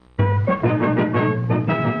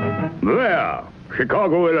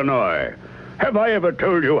Chicago, Illinois. Have I ever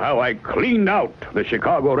told you how I cleaned out the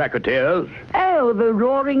Chicago racketeers? Oh, the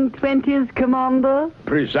Roaring Twenties, Commander?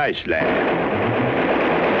 Precisely.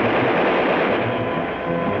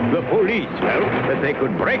 The police felt that they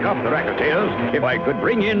could break up the racketeers if I could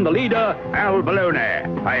bring in the leader, Al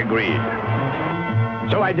Baloney. I agreed.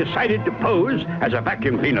 So I decided to pose as a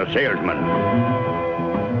vacuum cleaner salesman.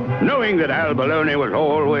 Knowing that Al Baloney was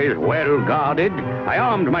always well guarded, I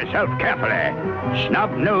armed myself carefully.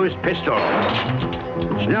 Snub-nosed pistol,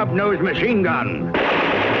 snub-nosed machine gun,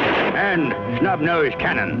 and snub-nosed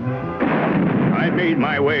cannon. I made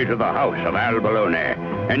my way to the house of Al Baloney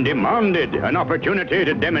and demanded an opportunity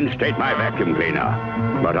to demonstrate my vacuum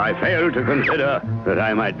cleaner. But I failed to consider that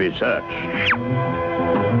I might be searched.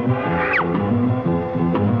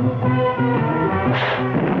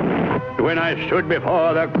 When I stood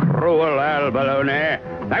before the cruel Al Baloney,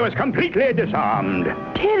 I was completely disarmed.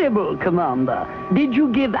 Terrible, Commander. Did you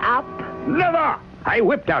give up? Never! I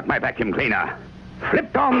whipped out my vacuum cleaner,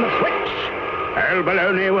 flipped on the switch. Al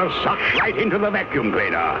Baloney was sucked right into the vacuum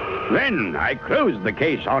cleaner. Then I closed the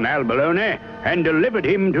case on Al Baloney and delivered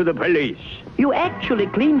him to the police. You actually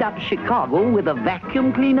cleaned up Chicago with a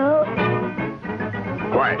vacuum cleaner?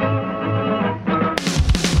 Quiet.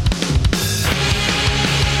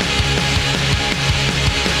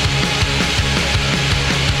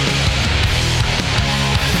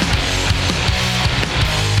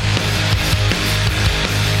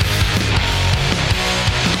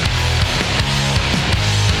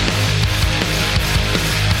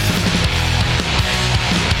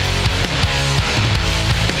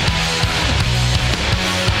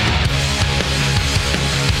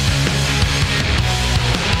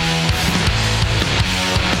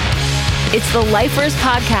 It's the LIFERS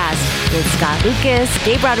podcast with Scott Lucas,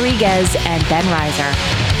 Gabe Rodriguez, and Ben Reiser.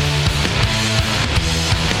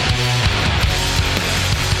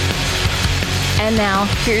 And now,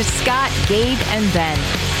 here's Scott, Gabe, and Ben.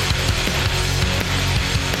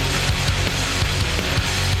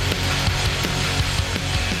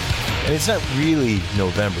 And it's not really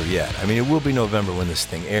November yet. I mean, it will be November when this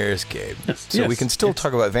thing airs, Gabe. So we can still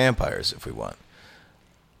talk about vampires if we want.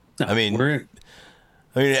 No, I mean,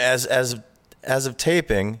 as of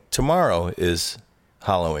taping, tomorrow is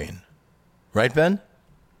Halloween, right, Ben?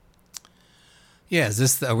 Yeah. Is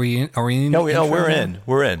this? Are we in? No, we're in.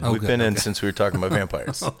 We're in. Oh, We've good, been in okay. since we were talking about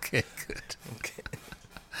vampires. Okay, good. Okay.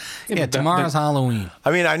 Yeah, tomorrow's Halloween.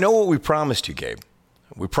 I mean, I know what we promised you, Gabe.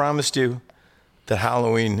 We promised you that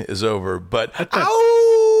Halloween is over, but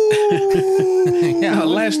Yeah,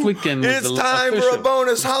 last weekend was it's time for a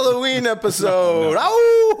bonus Halloween episode.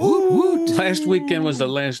 Last weekend was the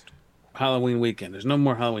last Halloween weekend. There's no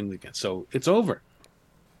more Halloween weekend, so it's over.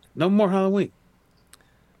 No more Halloween.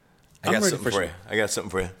 I got something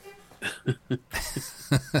for you.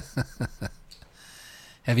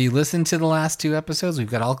 Have you listened to the last two episodes?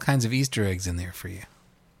 We've got all kinds of Easter eggs in there for you.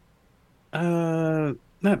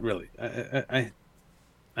 Not really. I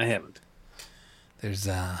haven't. There's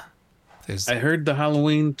I heard the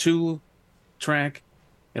Halloween 2 track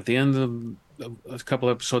at the end of a couple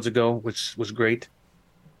episodes ago, which was great.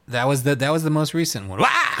 that was the most recent one. Wah!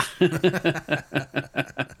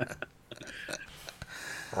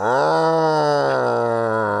 What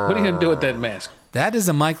are you gonna do with that mask? That is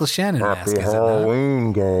a Michael Shannon mask, is it not?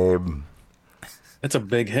 Halloween, Gabe. That's a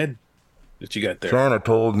big head that you got there. Santa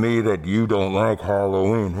told me that you don't like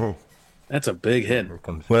Halloween. Huh? That's a big head.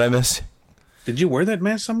 What I miss? Did you wear that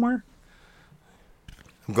mask somewhere?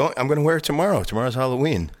 I'm going to wear it tomorrow. Tomorrow's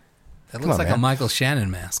Halloween. That looks like a Michael Shannon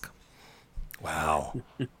mask. Wow.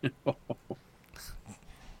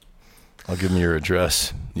 I'll give him your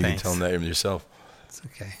address. You Thanks. can tell him that yourself. It's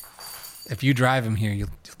okay. If you drive him here, you'll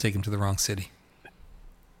take him to the wrong city.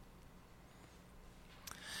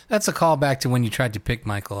 That's a callback to when you tried to pick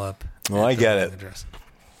Michael up. Well, I get it. Address.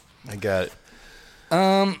 I got it.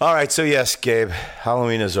 All right. So yes, Gabe,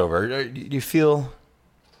 Halloween is over. Do you feel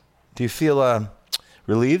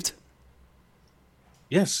relieved?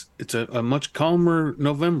 Yes, it's a much calmer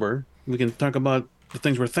November. We can talk about the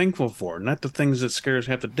things we're thankful for, not the things that scare us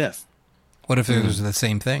half to death. What if it was the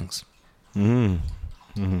same things?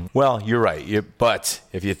 Well, you're right. But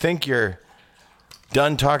if you think you're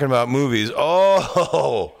done talking about movies, you are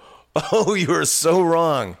so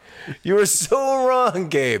wrong. You are so wrong,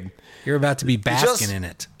 Gabe. You're about to be Baskin in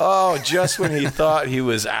it. Just when he thought he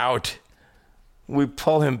was out, we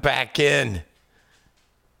pull him back in.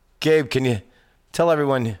 Gabe, can you tell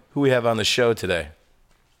everyone who we have on the show today?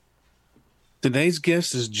 Today's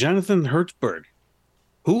guest is Jonathan Hertzberg.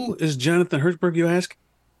 Who is Jonathan Hertzberg, you ask?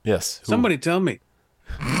 Yes. Who? Somebody tell me.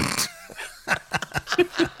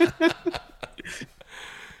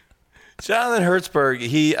 Jonathan Hertzberg,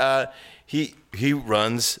 he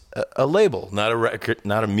runs a label,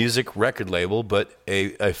 not a music record label, but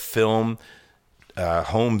a film,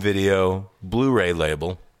 home video, Blu-ray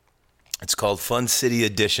label. It's called Fun City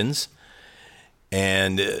Editions,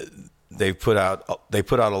 and they put out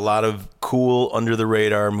a lot of cool under the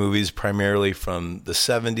radar movies, primarily from the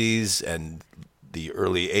 70s and the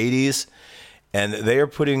early 80s, and they are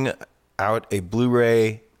putting out a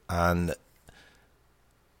Blu-ray on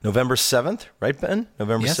November 7th, right, Ben?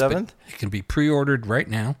 November 7th? It can be pre-ordered right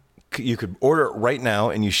now. You could order it right now,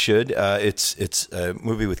 and you should. It's a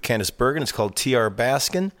movie with Candice Bergen. It's called T.R.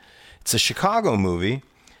 Baskin. It's a Chicago movie,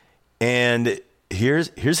 and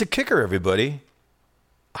here's a kicker, everybody.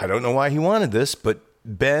 I don't know why he wanted this, but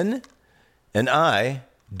Ben and I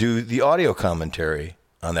do the audio commentary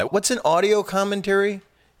on that. What's an audio commentary,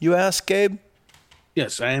 you ask, Gabe?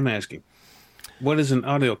 Yes, I am asking. What is an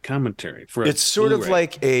audio commentary for? It's sort of Blu-ray?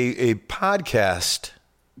 like a podcast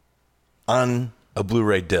on a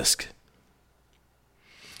Blu-ray disc.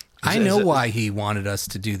 I know why he wanted us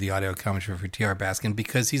to do the audio commentary for T.R. Baskin,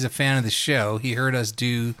 because he's a fan of the show. He heard us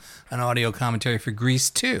do an audio commentary for Grease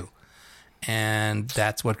 2. And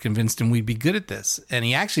that's what convinced him we'd be good at this. And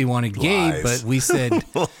he actually wanted Gabe, but we said,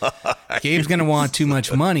 Gabe's going to want too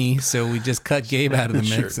much money, so we just cut Gabe out of the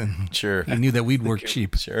mix. Sure. He knew that we'd work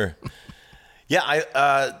cheap. Sure. Yeah,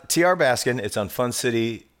 T.R. Baskin, it's on Fun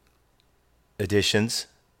City Editions.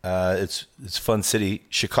 It's Fun City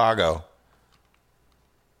Chicago.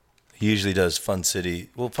 He usually does Fun City.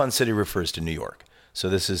 Well, Fun City refers to New York. So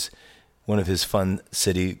this is one of his Fun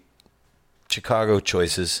City Chicago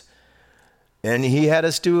choices. And he had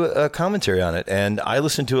us do a commentary on it. And I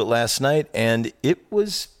listened to it last night, and it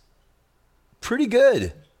was pretty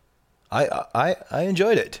good. I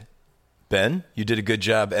enjoyed it. Ben, you did a good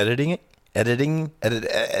job editing it. Editing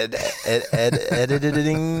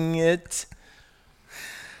it.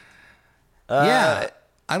 Yeah.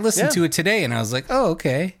 I listened to it today, and I was like, oh,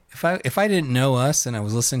 okay. If I didn't know us and I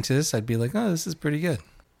was listening to this, I'd be like, oh, this is pretty good.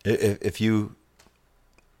 If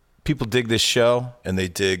people dig this show and they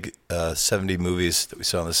dig 70 movies that we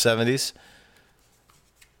saw in the 70s,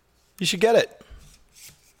 you should get it.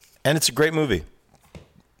 And it's a great movie.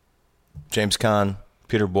 James Caan,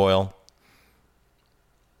 Peter Boyle.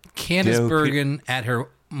 Candice Bergen at her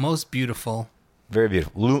most beautiful. Very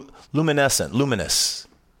beautiful. Luminous.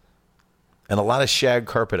 And a lot of shag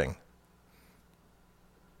carpeting.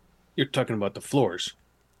 You're talking about the floors.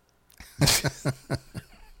 That's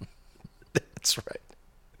right.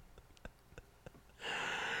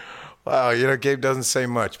 Wow, Gabe doesn't say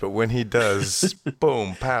much, but when he does,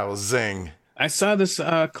 boom, pow, zing. I saw this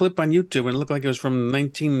clip on YouTube, and it looked like it was from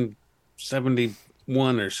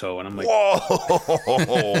 1971 or so, and I'm like, whoa,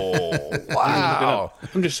 wow.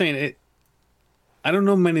 I'm just saying, I don't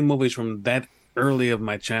know many movies from that early of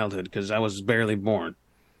my childhood, because I was barely born.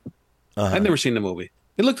 I'd never seen the movie.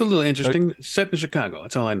 It looked a little interesting. Set in Chicago.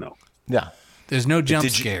 That's all I know. Yeah. There's no jump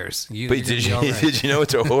scares. Did you know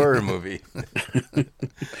it's a horror movie?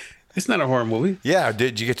 It's not a horror movie. Yeah.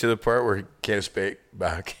 Did you get to the part where Candice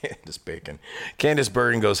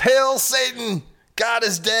Bergen goes, "Hail Satan! God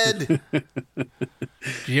is dead."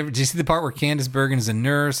 Did you see the part where Candice Bergen is a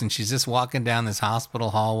nurse and she's just walking down this hospital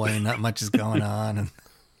hallway and not much is going on? And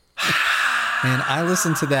I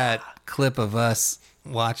listened to that clip of us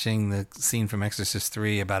watching the scene from Exorcist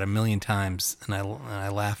 3 about 1 million times, and I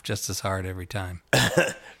laughed just as hard every time.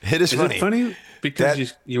 It is funny. It funny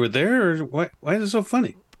because you were there, or why is it so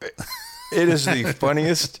funny? It is the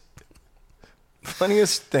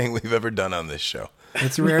funniest thing we've ever done on this show.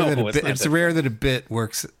 It's rare that a bit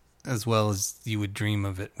works as well as you would dream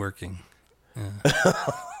of it working,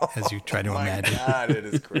 as you try to imagine. God, it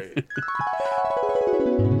is great.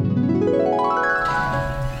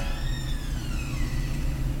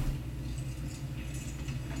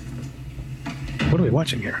 What are we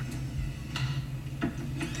watching here?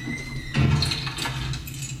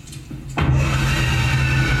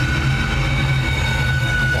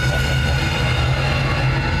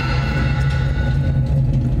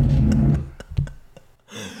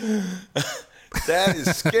 That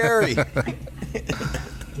is scary.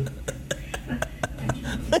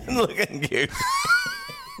 Look at you.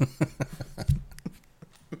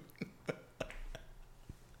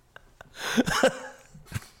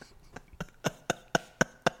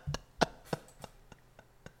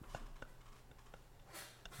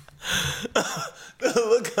 The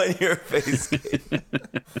look on your face, Gabe.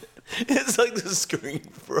 It's like the screen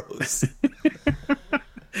froze.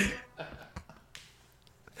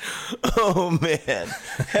 Oh, man.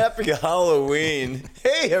 Happy Halloween.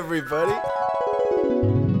 Hey, everybody.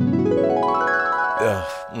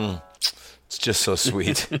 It's just so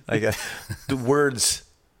sweet. I got the words.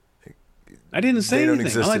 I didn't say They don't anything.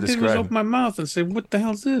 exist All I to did was describe. open my mouth and say, "What the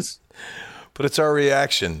hell's this?" But it's our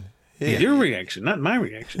reaction. Yeah. Your reaction, not my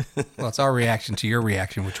reaction. Well, it's our reaction to your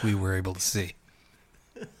reaction, which we were able to see.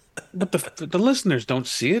 But the listeners don't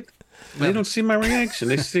see it. They don't see my reaction.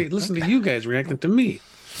 They listen to you guys reacting to me.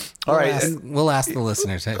 All right. We'll ask the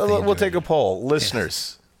listeners. if they We'll enjoyed take it. a poll.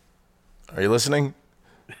 Listeners, are you listening?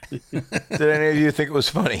 Did any of you think it was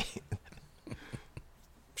funny?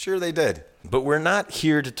 Sure they did. But we're not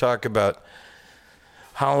here to talk about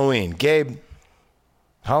Halloween. Gabe,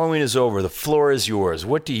 Halloween is over. The floor is yours.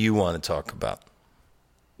 What do you want to talk about?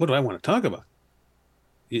 What do I want to talk about?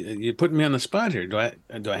 You putting me on the spot here. Do I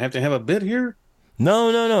have to have a bit here?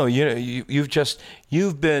 No.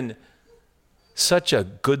 You've been such a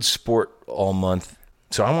good sport all month.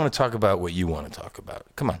 So I want to talk about what you want to talk about.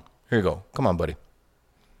 Come on. Here you go. Come on, buddy.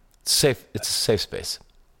 It's safe. It's a safe space.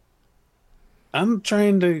 I'm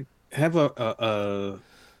trying to have a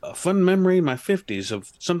fun memory in my 50s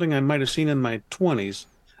of something I might have seen in my 20s.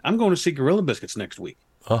 I'm going to see Gorilla Biscuits next week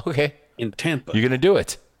Okay. in Tampa. You're going to do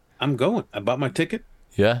it. I'm going. I bought my ticket.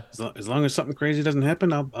 Yeah. As long as something crazy doesn't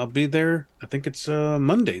happen, I'll be there. I think it's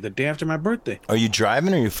Monday, the day after my birthday. Are you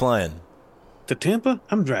driving or are you flying? To Tampa?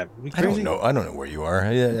 I'm driving. You I crazy? don't know. I don't know where you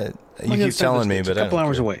are. You Like I keep said, telling me, it's but a I couple don't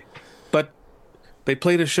hours care. away. But they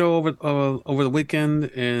played a show over the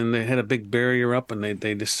weekend, and they had a big barrier up, and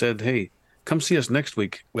they just said, "Hey, come see us next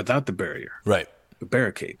week without the barrier, Right. the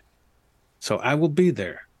barricade." So I will be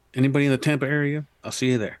there. Anybody in the Tampa area, I'll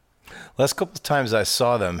see you there. Last couple of times I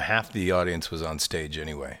saw them, half the audience was on stage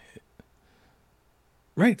anyway.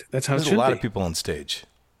 Right. That's how it There's should a lot be. of people on stage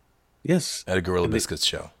Yes. at a Gorilla And they- Biscuits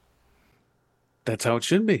show. That's how it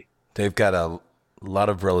should be. They've got a lot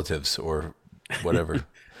of relatives or whatever,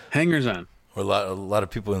 Hangers on. or a lot of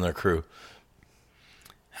people in their crew.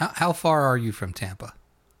 How far are you from Tampa?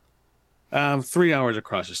 3 hours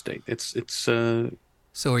across the state. It's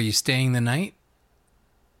So are you staying the night?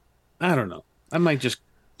 I don't know. I might just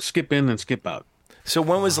skip in and skip out. So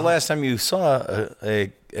when was the last time you saw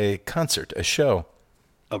a concert, a show?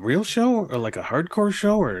 A real show, or like a hardcore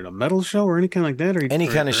show, or a metal show, or any kind like that, or Any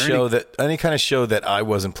kind of show that I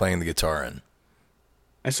wasn't playing the guitar in.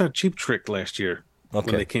 I saw Cheap Trick last year when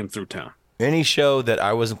Okay. they came through town. Any show that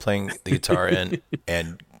I wasn't playing the guitar in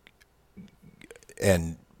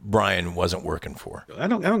and Brian wasn't working for. I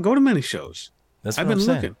don't go to many shows. That's I've what I'm been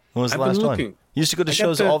saying. looking. When was the I've been last one? looking. You used to go to I got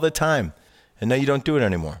shows the- all the time, and now you don't do it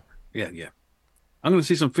anymore. Yeah. I'm going to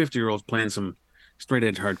see some 50-year-olds playing some straight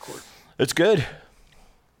edge hardcore. It's good.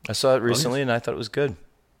 I saw it recently, and I thought it was good.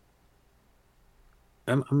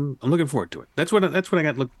 I'm looking forward to it. That's what I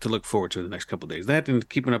got to look forward to the next couple of days. That and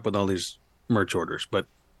keeping up with all these merch orders. But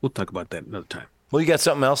we'll talk about that another time. Well, you got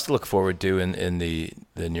something else to look forward to in the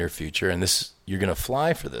near future, and this you're going to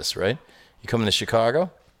fly for this, right? You coming to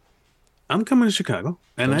Chicago? I'm coming to Chicago,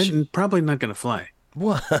 and I'm probably not going to fly.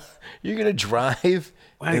 What? You're going to drive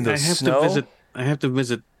in the I have snow? to visit. I have to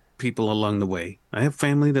visit people along the way. I have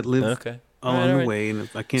family that live Okay. along All the right. way, and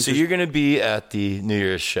if I can't. So just, you're going to be at the New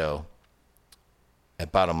Year's show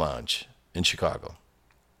at Bottom Lounge in Chicago.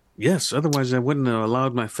 yes. Otherwise, I wouldn't have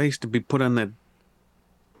allowed my face to be put on that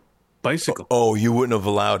bicycle. Oh, you wouldn't have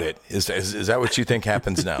allowed it. Is that what you think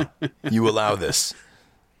happens now? You allow this?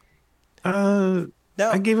 No.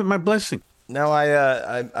 I gave it my blessing. No,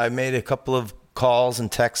 I made a couple of calls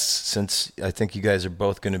and texts since I think you guys are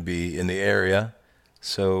both going to be in the area.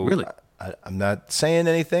 So Really? I'm not saying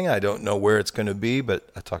anything. I don't know where it's going to be, but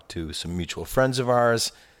I talked to some mutual friends of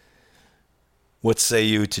ours. What say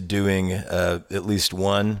you to doing at least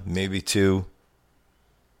one, maybe two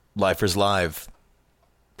Lifers Live?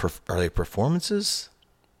 Are they performances?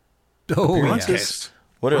 Oh, yeah. Broadcast.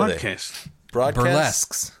 What are Broadcast. they?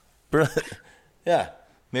 Broadcasts? Burlesques. Yeah.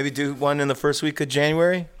 Maybe do one in the first week of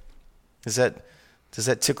January? Does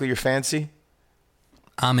that tickle your fancy?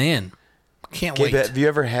 I'm in. Can't Gabe, wait. have you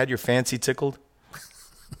ever had your fancy tickled?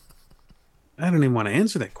 I don't even want to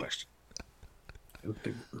answer that question. I'm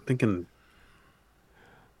thinking.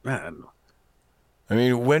 I don't know. I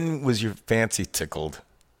mean, when was your fancy tickled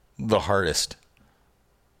the hardest?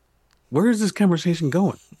 Where is this conversation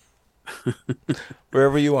going?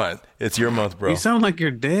 Wherever you want. It's your month, bro. You sound like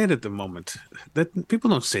your dad at the moment. That people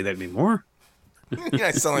don't say that anymore. Yeah,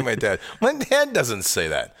 I sound like my dad. My dad doesn't say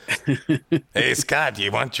that. Hey, Scott, do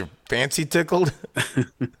you want your fancy tickled?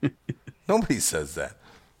 Nobody says that.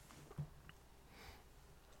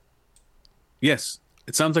 Yes,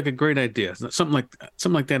 it sounds like a great idea. Something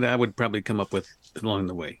like that. I would probably come up with along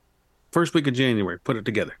the way. First week of January, put it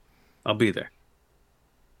together. I'll be there.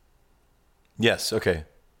 Yes, okay.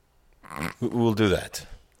 We'll do that.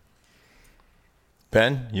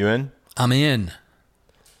 Ben, you in? I'm in.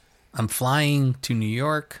 I'm flying to New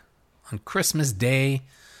York on Christmas Day.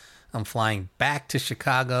 I'm flying back to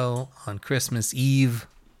Chicago on Christmas Eve.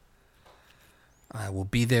 I will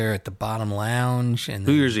be there at the Bottom Lounge. And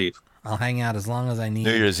New Year's Eve. I'll hang out as long as I need.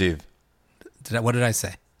 New Year's Eve. What did I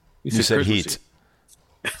say? You said heat.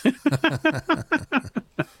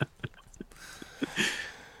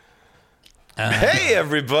 Hey,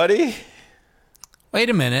 everybody. Wait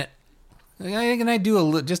a minute. Can I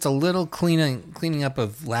do just a little cleaning up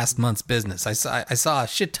of last month's business? I saw a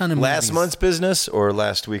shit ton of movies. Last month's business or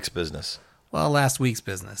last week's business? Well, last week's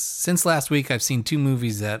business. Since last week, I've seen 2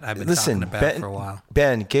 movies that I've been talking about for a while.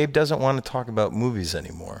 Ben, Gabe doesn't want to talk about movies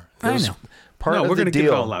anymore. I know. We're going to get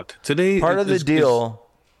it all out today. Part of the deal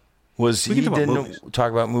was he didn't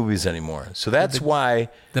talk about movies anymore. So that's why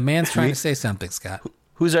the man's trying to say something. Scott,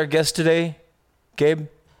 who's our guest today? Gabe?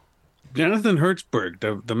 Jonathan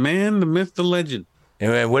Hertzberg, the man, the myth, the legend.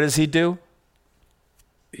 And what does he do?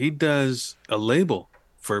 He does a label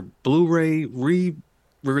for Blu-ray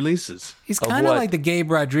re-releases. He's kind of like the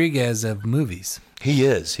Gabe Rodriguez of movies. He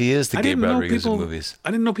is. He is the Gabe Rodriguez of movies.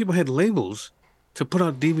 I didn't know people had labels to put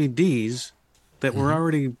out DVDs that were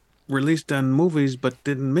already released on movies but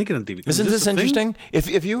didn't make it on DVD. Isn't this interesting?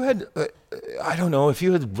 If you had, I don't know, if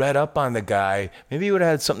you had read up on the guy, maybe you would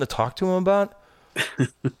have had something to talk to him about.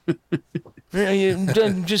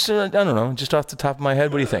 Just I don't know, just off the top of my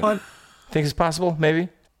head, what do you think? Think it's possible? Maybe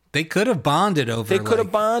they could have bonded over. They could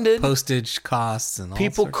have bonded postage costs and all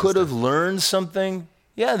people sorts could of have learned something.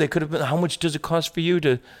 Yeah, they could have been. How much does it cost for you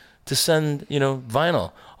to send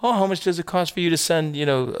vinyl? Oh, how much does it cost for you to send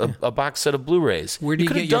a box set of Blu-rays? Where do you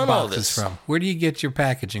get your boxes from? Where do you get your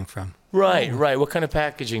packaging from? Right. What kind of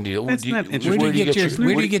packaging do you? That's not interesting. Where do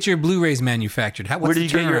you get your Blu-rays manufactured? Where do you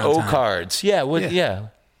get your O cards? Yeah. Yeah.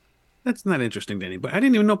 That's not interesting to anybody. I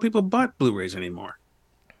didn't even know people bought Blu-rays anymore.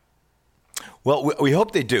 Well, we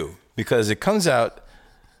hope they do, because it comes out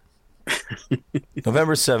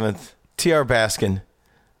November 7th. TR Baskin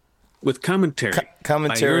with commentary.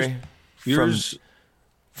 Commentary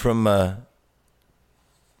from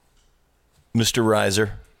Mr.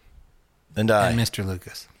 Reiser and Mr.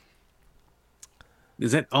 Lucas.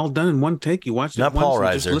 Is that all done in one take? You watched it Not once Paul and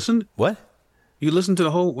Reiser. just listened? What? You listened to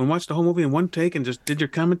watched the whole movie in one take and just did your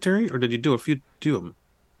commentary, or did you do two of them?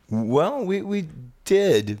 Well, we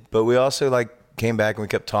did, but we also came back and we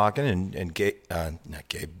kept talking, and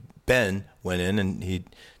Ben went in and he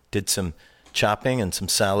did some chopping and some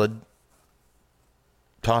salad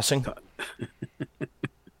tossing.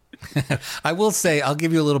 I will say, I'll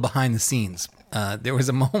give you a little behind the scenes. There was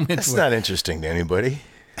a moment. That's not interesting to anybody.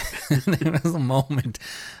 There was a moment,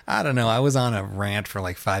 I don't know, I was on a rant for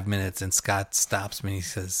 5 minutes and Scott stops me and he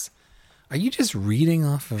says, "Are you just reading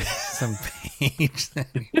off of some page?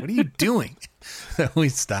 What are you doing?" So we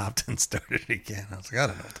stopped and started again. I was like, I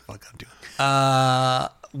don't know what the fuck I'm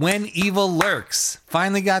doing. When Evil Lurks.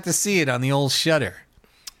 Finally got to see it on the old Shudder.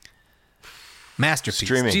 Masterpiece.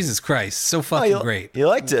 Streaming. Jesus Christ. So fucking great. You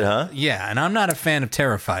liked it, huh? Yeah, and I'm not a fan of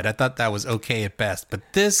Terrified. I thought that was okay at best, but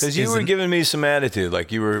this because you were giving me some attitude,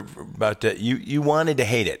 you were about to. You wanted to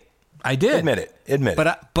hate it. I did. Admit it.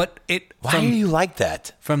 But it. Why are you like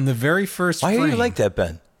that? From the very first. Why frame, are you like that,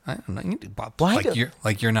 Ben? I don't know.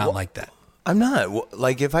 You're not like that. I'm not.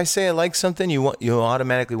 If I say I like something, you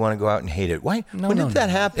automatically want to go out and hate it. Why? When did that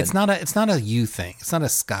happen? It's not a you thing. It's not a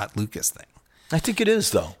Scott Lucas thing. I think it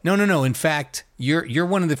is, though. No. In fact, you're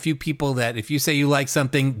one of the few people that if you say you like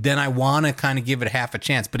something, then I want to kind of give it half a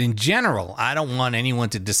chance. But in general, I don't want anyone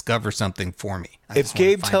to discover something for me. If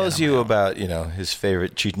Gabe tells you about his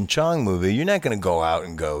favorite Cheech and Chong movie, you're not going to go out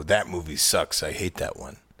and go, "That movie sucks. I hate that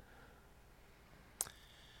one."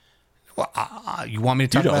 Well, you want me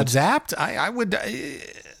to talk about Zapped? I would.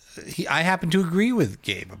 I happen to agree with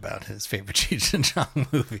Gabe about his favorite Cheech and Chong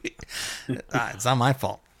movie. It's not my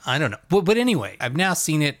fault. I don't know. But anyway, I've now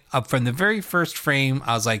seen it from the very first frame.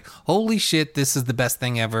 I was like, holy shit, this is the best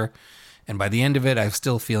thing ever. And by the end of it, I'm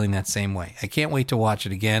still feeling that same way. I can't wait to watch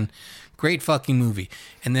it again. Great fucking movie.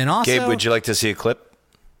 And then also... Gabe, would you like to see a clip?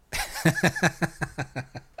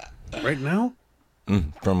 Right now?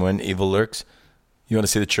 From When Evil Lurks? You want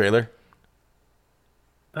to see the trailer?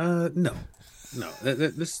 No.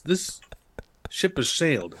 This ship has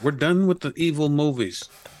sailed. We're done with the evil movies.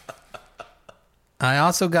 I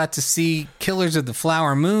also got to see Killers of the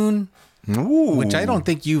Flower Moon, which I don't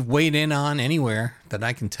think you've weighed in on anywhere that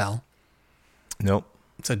I can tell. Nope.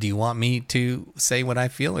 So do you want me to say what I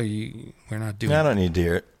feel, or we're not doing I don't need to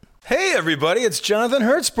hear it. Hey, everybody, it's Jonathan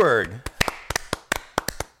Hertzberg.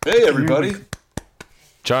 Hey, everybody.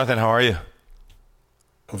 Jonathan, how are you?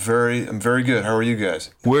 I'm very good. How are you guys?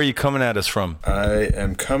 Where are you coming at us from? I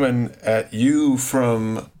am coming at you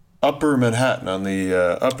from Upper Manhattan on the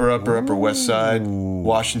upper West Side,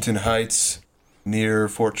 Washington Heights, near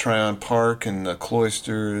Fort Tryon Park and the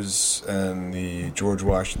Cloisters and the George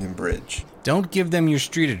Washington Bridge. Don't give them your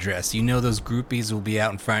street address. You know those groupies will be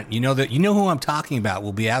out in front. You know who I'm talking about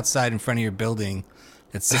will be outside in front of your building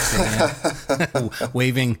at 6 a.m.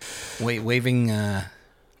 waving.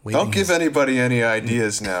 Don't give anybody any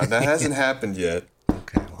ideas now. That hasn't happened yet.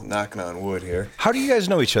 Okay, well. Knocking on wood here. How do you guys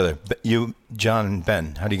know each other? You, John, and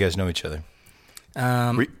Ben. How do you guys know each other?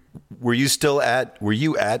 Were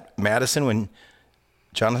you at Madison when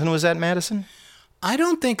Jonathan was at Madison? I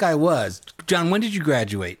don't think I was. John, when did you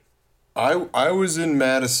graduate? I was in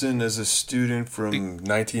Madison as a student from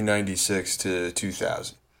 1996 to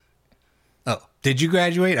 2000. Oh, did you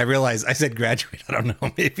graduate? I realized I said graduate. I don't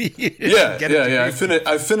know. Maybe. Yeah.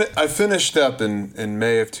 I finished up in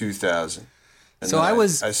May of 2000. So I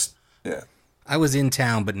was in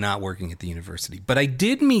town, but not working at the university. But I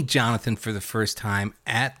did meet Jonathan for the first time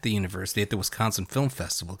at the university at the Wisconsin Film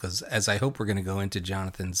Festival, because as I hope we're going to go into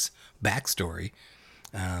Jonathan's backstory.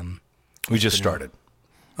 We just started.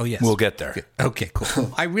 Oh, yes. We'll get there. Okay,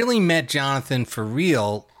 cool. I really met Jonathan for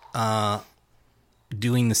real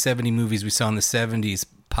doing the 70 movies we saw in the 70s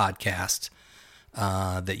podcast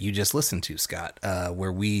that you just listened to, Scott,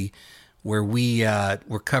 where we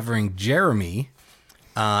were covering Jeremy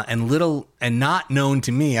and not known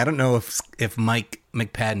to me. I don't know if Mike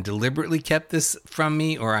McPadden deliberately kept this from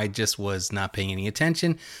me or I just was not paying any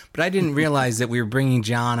attention, but I didn't realize that we were bringing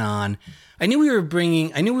John on. I knew we were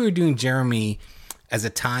doing Jeremy as a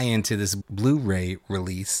tie-in to this Blu-ray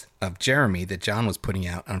release of Jeremy that John was putting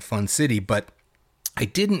out on Fun City, but I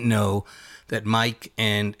didn't know that Mike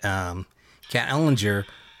and Kat Ellinger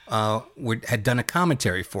had done a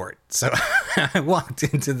commentary for it. So I walked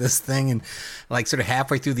into this thing and like sort of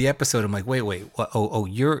halfway through the episode, I'm like, wait, what?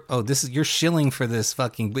 You're shilling for this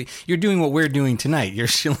fucking, you're doing what we're doing tonight. You're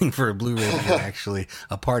shilling for a Blu-ray that you're actually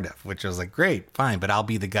a part of, which I was like, great, fine. But I'll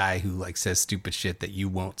be the guy who like says stupid shit that you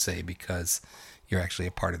won't say because you're actually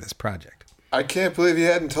a part of this project. I can't believe he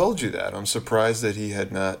hadn't told you that. I'm surprised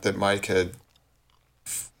that Mike had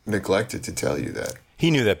neglected to tell you that.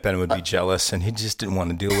 He knew that Ben would be jealous, and he just didn't want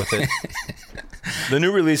to deal with it. The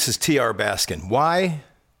new release is T.R. Baskin. Why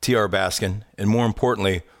T.R. Baskin? And more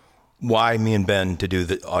importantly, why me and Ben to do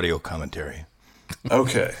the audio commentary?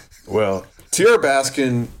 Okay. Well, T.R.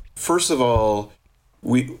 Baskin, first of all,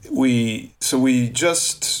 we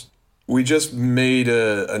just made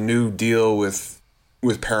a new deal with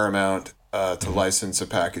Paramount to license a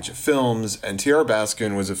package of films, and T.R.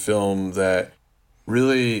 Baskin was a film that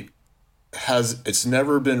really it's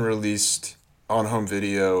never been released on home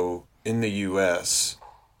video in the U.S.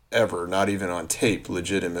 ever, not even on tape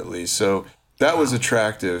legitimately. So that was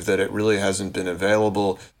attractive that it really hasn't been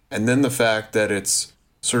available. And then the fact that it's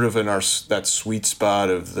sort of in that sweet spot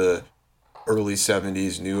of the early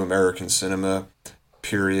 70s New American cinema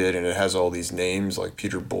period, and it has all these names like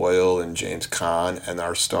Peter Boyle and James Caan and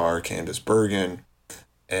our star Candice Bergen.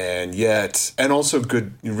 And also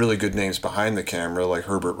really good names behind the camera, like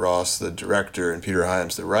Herbert Ross, the director, and Peter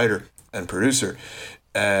Hyams, the writer and producer.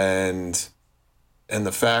 And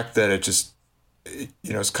the fact that it's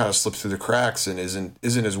kind of slipped through the cracks and isn't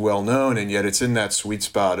as well known, and yet it's in that sweet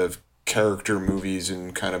spot of character movies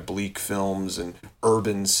and kind of bleak films and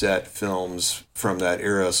urban set films from that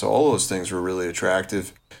era. So all those things were really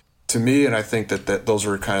attractive to me, and I think that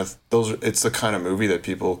it's the kind of movie that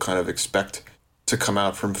people kind of expect to come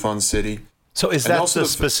out from Fun City. So is that the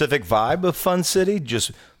specific vibe of Fun City?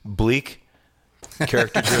 Just bleak,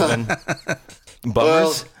 character-driven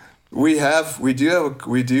bummers? Well, we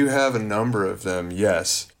do have a number of them.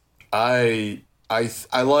 Yes, I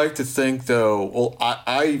like to think though. Well,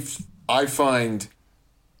 I find,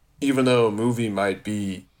 even though a movie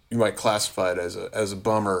you might classify it as a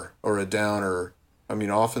bummer or a downer. I mean,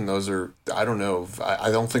 often those are, I don't know,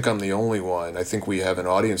 I don't think I'm the only one. I think we have an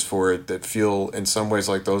audience for it that feel in some ways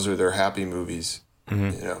like those are their happy movies,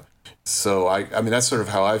 So I mean, that's sort of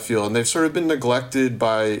how I feel. And they've sort of been neglected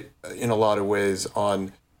in a lot of ways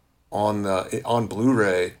on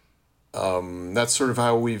Blu-ray. That's sort of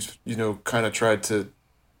how we've, kind of tried to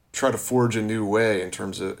forge a new way in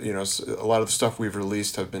terms of, a lot of the stuff we've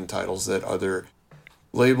released have been titles that other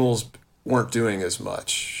labels weren't doing as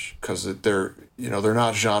much because they're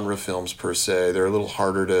not genre films per se. They're a little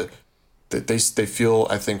harder they feel,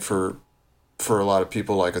 I think, for a lot of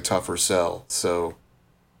people like a tougher sell. So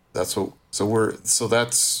that's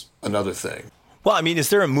another thing. Well, I mean,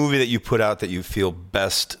 is there a movie that you put out that you feel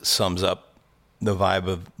best sums up the vibe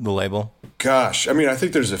of the label? Gosh, I mean, I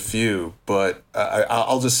think there's a few, but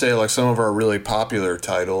I'll just say like some of our really popular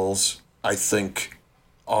titles, I think,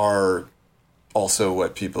 are also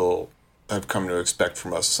what people have come to expect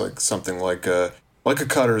from us, like something like a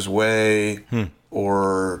Cutter's Way,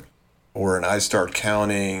 or an I Start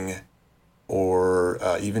Counting, or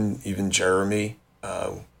even Jeremy,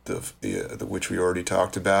 the which we already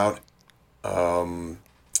talked about, the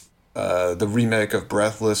remake of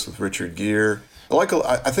Breathless with Richard Gere. I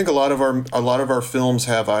think a lot of our films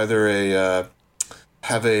have either a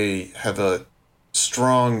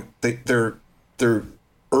strong they're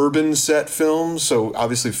urban set films. So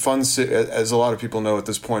obviously Fun City, as a lot of people know at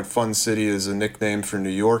this point, Fun City is a nickname for New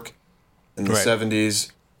York in the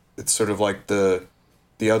 70s. It's sort of like the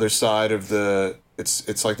other side of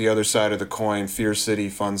it's like the other side of the coin, Fear City,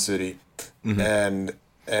 Fun City. And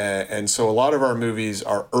so a lot of our movies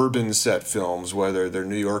are urban set films, whether they're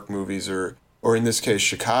New York movies or in this case,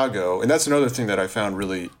 Chicago. And that's another thing that I found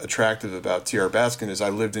really attractive about T.R. Baskin is I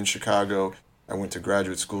lived in Chicago. I went to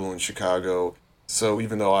graduate school in Chicago. So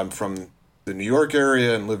even though I'm from the New York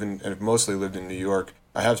area and mostly lived in New York,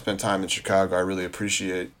 I have spent time in Chicago. I really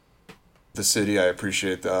appreciate the city. I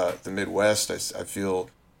appreciate the Midwest. I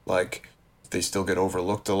feel like they still get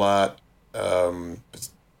overlooked a lot. And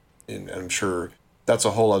I'm sure that's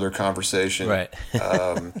a whole other conversation. Right.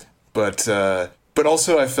 But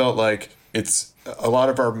also I felt like it's a lot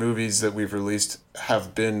of our movies that we've released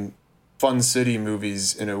have been Fun City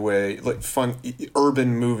movies in a way, like fun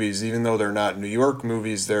urban movies, even though they're not New York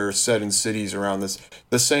movies. They're set in cities around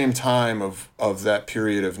the same time of that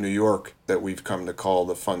period of New York that we've come to call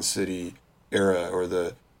the Fun City era or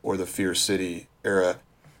the Fear City era.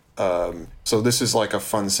 So this is like a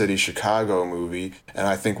Fun City Chicago movie, and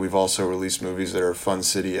I think we've also released movies that are Fun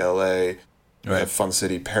City LA, Fun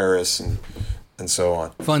City Paris, and so on.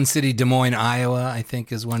 Fun City Des Moines, Iowa, I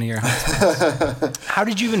think is one of your hotspots. How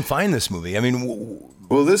did you even find this movie? I mean,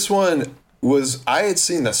 well, this one was, I had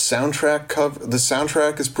seen the soundtrack cover. The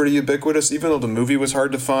soundtrack is pretty ubiquitous, even though the movie was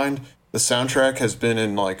hard to find. The soundtrack has been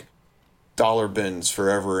in like dollar bins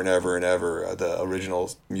forever and ever and ever. The original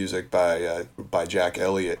music by Jack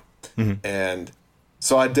Elliott, and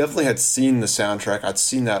so I definitely had seen the soundtrack. I'd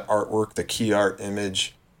seen that artwork, the key art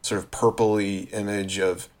image, sort of purpley image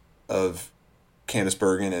of Candice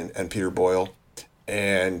Bergen and Peter Boyle,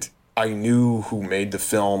 and I knew who made the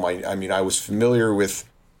film. I mean, I was familiar with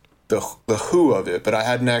the who of it, but I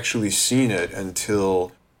hadn't actually seen it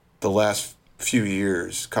until the last few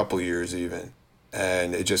years, couple years even.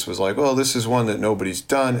 And it just was like, well, this is one that nobody's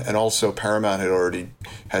done, and also Paramount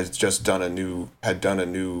had done a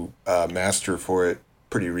new master for it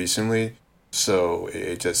pretty recently, so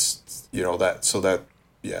it just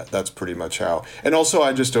that's pretty much how. And also,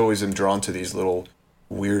 I just always am drawn to these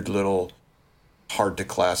weird little, hard to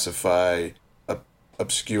classify,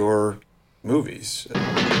 obscure movies.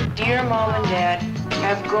 Dear Mom and Dad,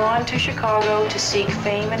 have gone to Chicago to seek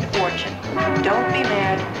fame and fortune. Don't be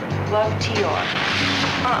mad. Love, T.R.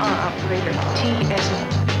 Later. T as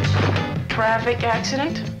in traffic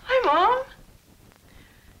accident. Hi, Mom.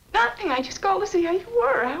 Nothing. I just called to see how you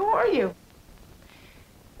were. How are you?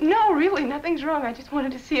 No, really, nothing's wrong. I just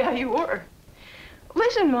wanted to see how you were.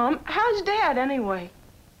 Listen, Mom, how's Dad anyway?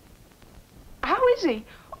 How is he?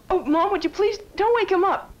 Oh, Mom, would you please don't wake him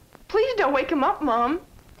up. Please don't wake him up, Mom.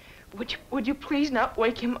 Would you please not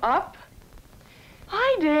wake him up?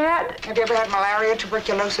 Hi, Dad. Have you ever had malaria,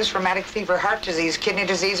 tuberculosis, rheumatic fever, heart disease, kidney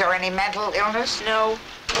disease, or any mental illness? No.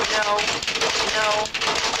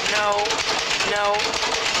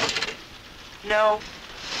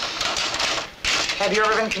 Have you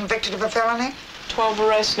ever been convicted of a felony? 12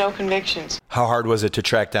 arrests, no convictions. how hard was it to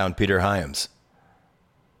track down Peter Hyams?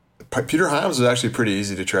 Peter Hyams is actually pretty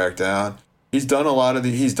easy to track down. He's done a lot of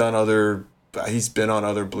he's been on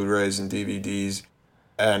other Blu-rays and DVDs,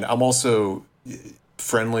 and I'm also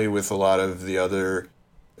friendly with a lot of the other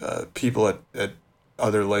people at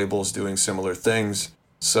other labels doing similar things.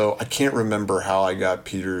 So I can't remember how I got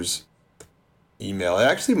Peter's email. It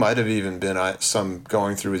actually might have even been some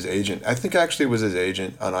going through his agent. I think actually it was his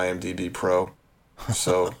agent on IMDb Pro.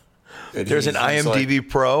 So there's an IMDb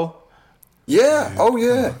Pro? Yeah. Oh,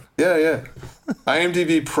 yeah. Yeah.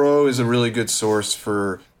 IMDb Pro is a really good source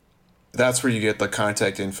for. That's where you get the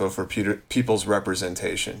contact info for people's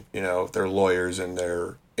representation. You know, their lawyers and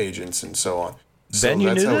their agents and so on. Ben,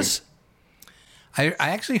 you knew this? I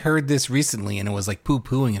actually heard this recently, and it was like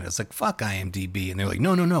poo-pooing it. It's like, fuck IMDb. And they're like,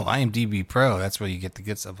 no, IMDb Pro. That's where you get the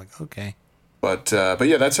good stuff. Like, okay. But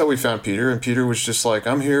yeah, that's how we found Peter. And Peter was just like,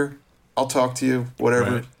 I'm here. I'll talk to you,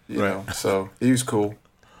 whatever. Right. You know, so he was cool.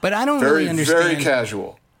 But I don't really understand. Very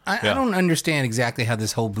casual. I don't understand exactly how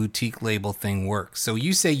this whole boutique label thing works. So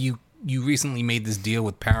you say you recently made this deal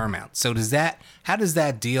with Paramount. So how does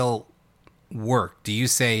that deal work? Do you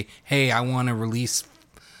say, hey, I want to release,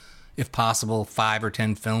 if possible, 5 or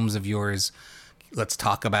 10 films of yours? Let's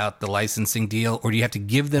talk about the licensing deal. Or do you have to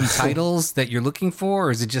give them titles that you're looking for?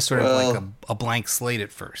 Or is it just sort of like a blank slate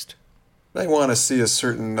at first? They want to see a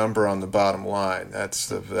certain number on the bottom line.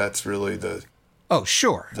 That's really the... Oh,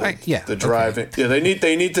 sure. The driving. Okay. Yeah,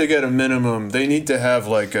 they need to get a minimum. They need to have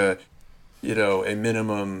like a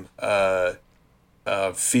minimum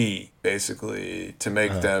fee, basically, to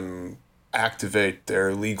make them activate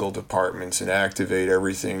their legal departments and activate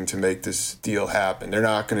everything to make this deal happen. They're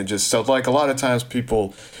not going to just... So, like, a lot of times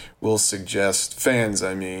people will suggest, fans,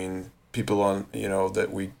 I mean, people on,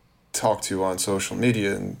 that we talk to on social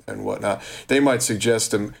media and whatnot, they might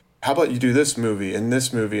suggest them, how about you do this movie and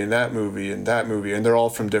this movie and that movie and that movie, and they're all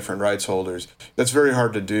from different rights holders. That's very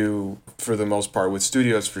hard to do for the most part. With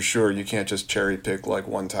studios, for sure, you can't just cherry pick like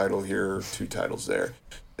one title here or 2 titles there.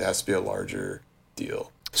 It has to be a larger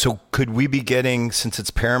deal. So could we be getting, since it's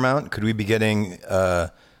Paramount, could we be getting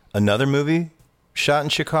another movie shot in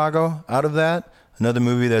Chicago out of that? Another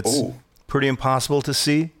movie that's pretty impossible to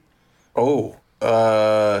see? A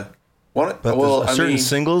certain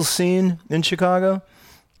singles scene in Chicago?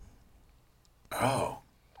 Oh,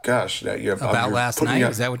 gosh! That you have About Last Night.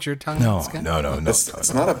 Is that what you're talking about, Scott? No.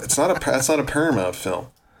 It's not a Paramount film.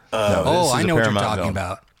 I know what you're talking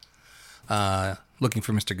about. Looking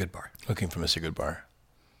for Mr. Goodbar. Looking for Mr. Goodbar.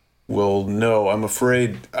 Well, no, I'm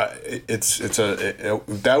afraid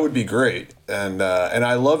that would be great, and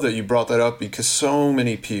I love that you brought that up because so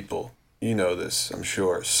many people, you know this, I'm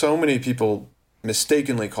sure, so many people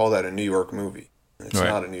mistakenly call that a New York movie. It's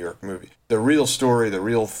not a New York movie. The real story, the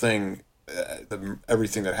real thing,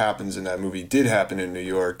 everything that happens in that movie did happen in New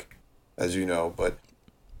York, as you know, but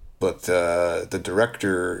the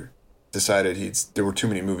director decided there were too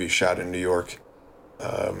many movies shot in New York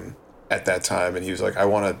at that time, and he was like, I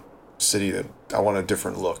want a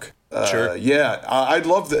different look. Sure. Yeah, I'd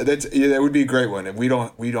love that. That would be a great one. We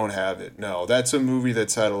don't have it. No, that's a movie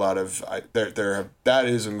that's had a lot of. That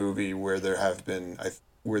is a movie where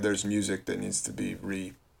where there's music that needs to be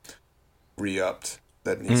re-upped.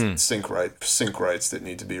 That needs sync rights that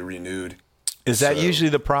need to be renewed. Is that usually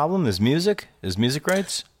the problem? Is music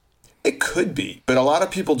rights? It could be, but a lot of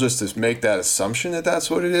people just make that assumption that that's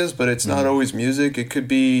what it is. But it's not always music. It could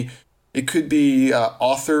be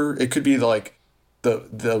author. It could be like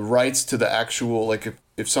the rights to the actual, like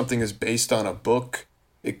if something is based on a book,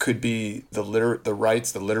 it could be the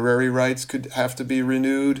literary rights could have to be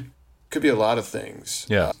renewed. It could be a lot of things.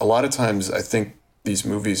 Yeah. A lot of times, I think these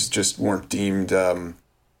movies just weren't deemed to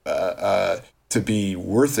be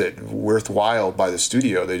worthwhile by the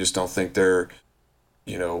studio. They just don't think they're,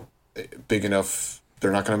 big enough.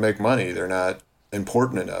 They're not going to make money. They're not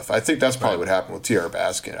important enough. I think that's probably what happened with T.R.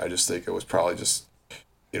 Baskin. I just think it was probably just,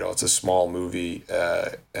 it's a small movie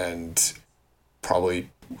and probably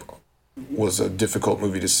was a difficult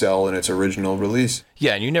movie to sell in its original release.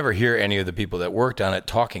 Yeah, and you never hear any of the people that worked on it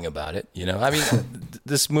talking about it. I mean,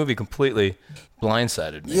 this movie completely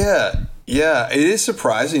blindsided me. Yeah. It is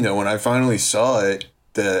surprising, though, when I finally saw it,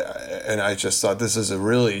 and I just thought this is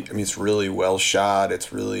it's really well shot.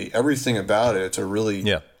 It's really, everything about it. It's a really,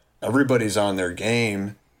 everybody's on their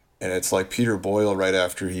game. And it's like Peter Boyle right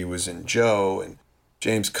after he was in Joe, and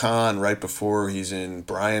James Caan right before he's in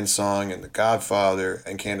Brian's Song and The Godfather,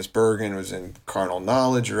 and Candice Bergen was in Carnal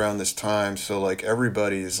Knowledge around this time. So like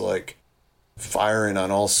everybody is like firing on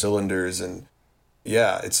all cylinders, and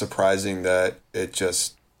yeah, it's surprising that it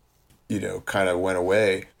just kind of went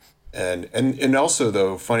away. And also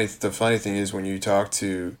though, the funny thing is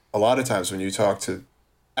a lot of times when you talk to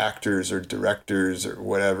actors or directors or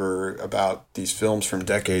whatever about these films from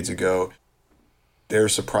decades ago, they're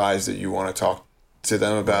surprised that you want to talk to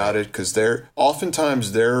them about it, because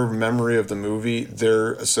oftentimes their memory of the movie,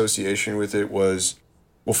 their association with it was,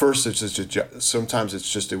 well, first it's just sometimes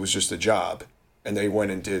it was just a job, and they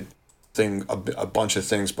went and did a bunch of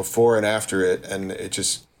things before and after it, and it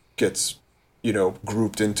just gets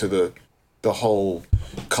grouped into the whole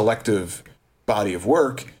collective body of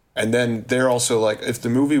work. And then they're also like, if the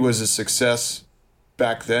movie was a success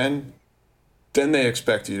back then they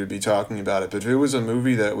expect you to be talking about it. But if it was a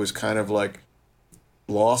movie that was kind of like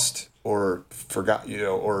lost or forgot,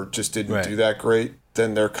 or just didn't do that great,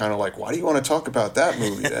 then they're kind of like, why do you want to talk about that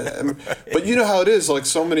movie? But you know how it is, like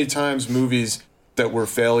so many times movies that were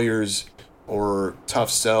failures or tough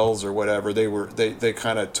sells or whatever, they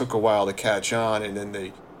kind of took a while to catch on, and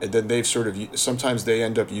then they've sort of, sometimes they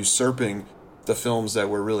end up usurping the films that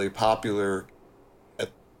were really popular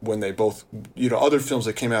when they both, other films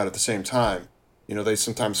that came out at the same time, they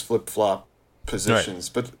sometimes flip-flop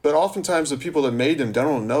positions. Right. But oftentimes the people that made them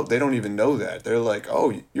they don't even know that. They're like,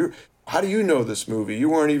 oh, how do you know this movie? You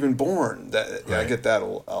weren't even born. I get that a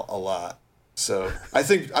lot. So I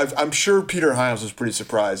think I'm sure Peter Hyams was pretty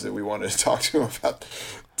surprised that we wanted to talk to him about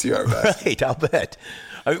T.R. Baskin. Right, I'll bet.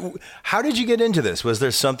 How did you get into this? Was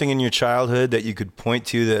there something in your childhood that you could point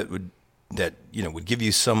to that would give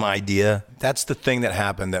you some idea? That's the thing that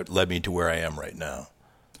happened that led me to where I am right now.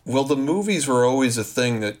 Well, the movies were always a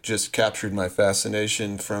thing that just captured my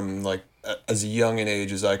fascination from as young an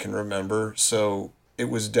age as I can remember. So it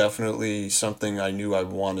was definitely something I knew I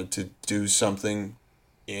wanted to do something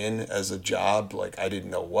in as a job. I didn't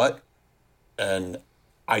know what. And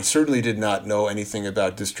I certainly did not know anything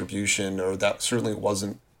about distribution, or that certainly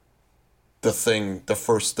wasn't the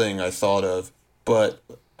first thing I thought of. But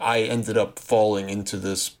I ended up falling into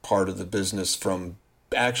this part of the business from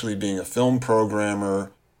actually being a film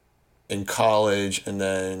programmer in college, and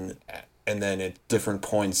then at different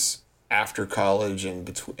points after college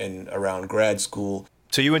and around grad school.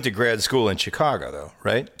 So you went to grad school in Chicago, though,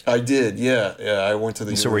 right? I did, yeah. I went to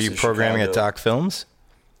the So were you programming at Doc Films?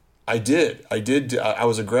 I did. I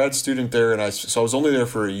was a grad student there, and I was only there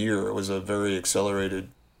for a year. It was a very accelerated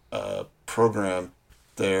program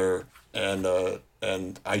there, and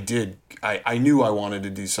I knew I wanted to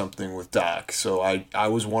do something with Doc. So I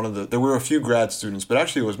was one of there were a few grad students, but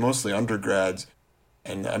actually it was mostly undergrads,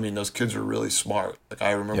 and I mean those kids were really smart.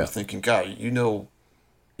 I remember thinking, God, you know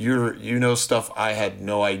stuff I had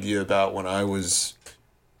no idea about when I was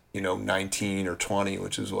 19 or 20,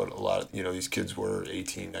 which is what a lot of, these kids were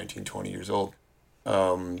 18, 19, 20 years old.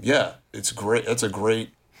 It's great.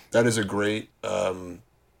 That is a great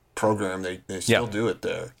program. They still do it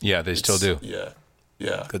there. Yeah, they still do. Yeah.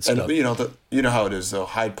 Good stuff. And you know how it is though.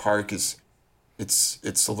 Hyde Park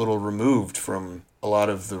it's a little removed from a lot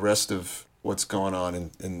of the rest of what's going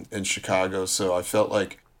on in Chicago. So I felt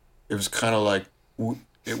like it was kind of like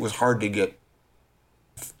it was hard to get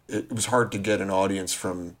an audience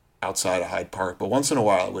from outside of Hyde Park, but once in a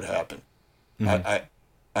while it would happen. Mm-hmm.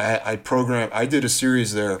 I did a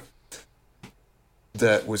series there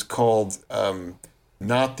that was called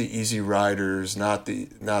not the Easy Riders, not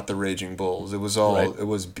the Raging Bulls. It was all right.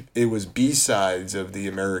 It was B-sides of the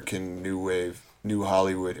American New Wave, New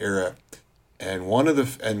Hollywood era. And one of the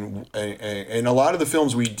and a lot of the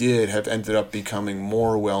films we did have ended up becoming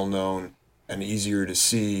more well known and easier to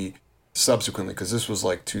see subsequently, because this was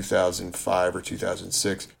like 2005 or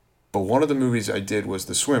 2006. But one of the movies I did was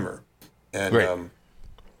The Swimmer, and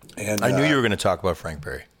and I knew you were going to talk about Frank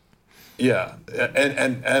Perry. Yeah,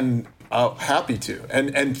 and happy to.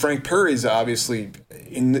 And Frank Perry's obviously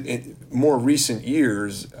in more recent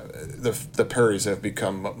years, the Perrys have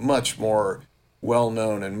become much more well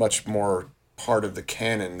known and much more part of the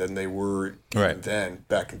canon than they were then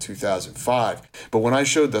back in 2005. But when I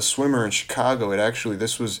showed The Swimmer in Chicago, it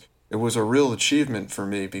was a real achievement for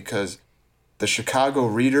me, because the Chicago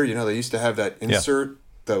Reader, they used to have that insert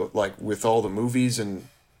with all the movies and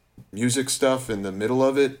music stuff in the middle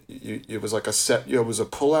of it. It was like a set. It was a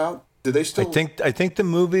pullout. Did they still? I think the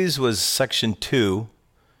movies was section 2,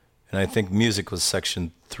 and I think music was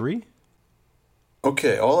section 3.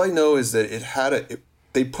 Okay, all I know is that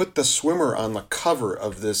they put The Swimmer on the cover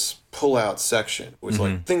of this pullout section. It was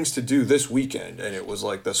like things to do this weekend, and it was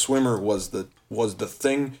like The Swimmer was the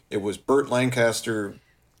thing. It was Burt Lancaster,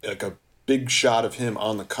 like a big shot of him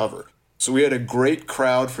on the cover. So we had a great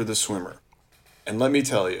crowd for The Swimmer. And let me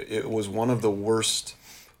tell you, it was one of the worst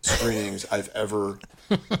screenings I've ever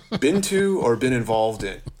been to or been involved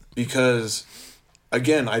in. Because,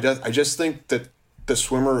 again, I just think that The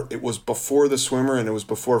Swimmer, it was before The Swimmer, and it was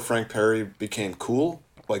before Frank Perry became cool.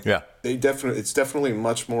 It's definitely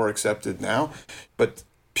much more accepted now. But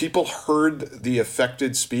people heard the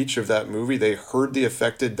affected speech of that movie. They heard the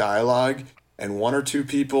affected dialogue, and one or two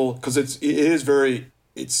people, because it's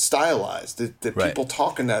stylized. The people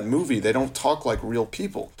talk in that movie, they don't talk like real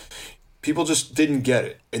people. People just didn't get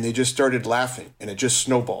it, and they just started laughing, and it just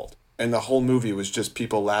snowballed. And the whole movie was just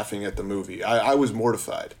people laughing at the movie. I was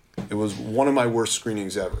mortified. It was one of my worst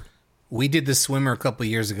screenings ever. We did The Swimmer a couple of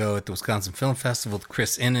years ago at the Wisconsin Film Festival with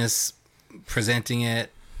Chris Innes presenting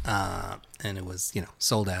it, and it was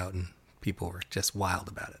sold out, and people were just wild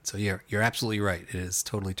about it. So you're absolutely right. It has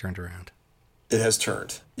totally turned around. It has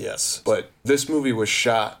turned, yes. But this movie was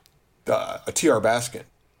shot, T.R. Baskin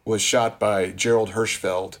was shot by Gerald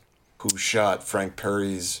Hirschfeld, who shot Frank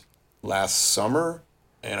Perry's Last Summer,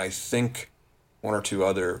 and I think one or two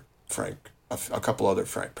other a couple other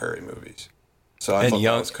Frank Perry movies. So I thought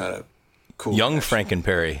that was kind of cool. Young Frank and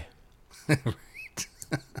Perry.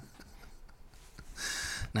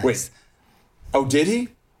 Nice. Wait. Oh, did he?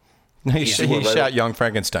 He shot Young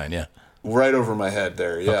Frankenstein, yeah. Right over my head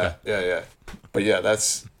there. Yeah, Okay. yeah. But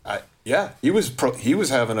yeah, he was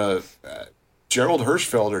having a Gerald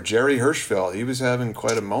Hirschfeld or Jerry Hirschfeld. He was having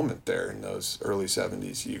quite a moment there in those early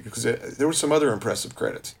 70s because there were some other impressive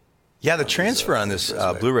credits. Yeah, the transfer on this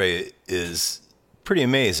Blu-ray is pretty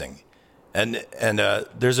amazing. And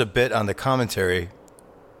there's a bit on the commentary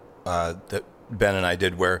that Ben and I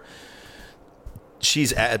did where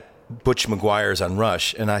she's at Butch McGuire's on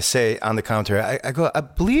Rush, and I say on the commentary, I go, I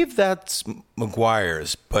believe that's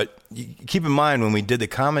McGuire's, but keep in mind when we did the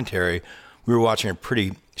commentary, we were watching a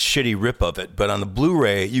pretty shitty rip of it, but on the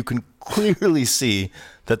Blu-ray, you can clearly see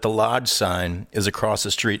that the lodge sign is across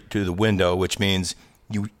the street through the window, which means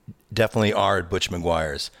you definitely are at Butch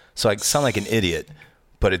McGuire's. So I sound like an idiot,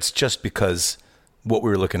 but it's just because what we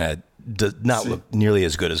were looking at does not look nearly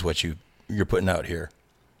as good as what you're putting out here.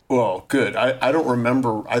 Well, good. I don't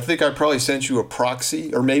remember. I think I probably sent you a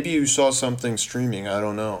proxy, or maybe you saw something streaming. I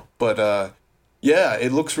don't know. But yeah,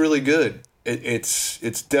 it looks really good.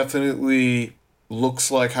 It's definitely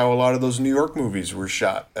looks like how a lot of those New York movies were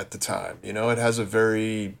shot at the time. You know, it has a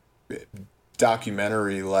very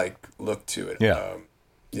documentary-like look to it. Yeah.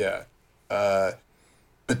 Yeah.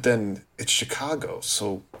 But then it's Chicago,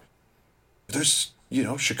 so there's... You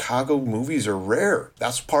know, Chicago movies are rare.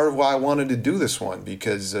 That's part of why I wanted to do this one,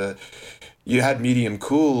 because you had Medium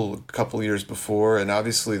Cool a couple of years before, and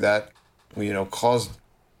obviously that, caused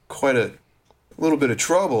quite a little bit of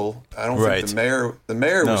trouble. I don't think the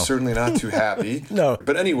mayor was certainly not too happy. No.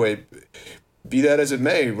 But anyway, be that as it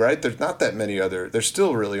may, right? There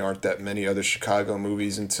still really aren't that many other Chicago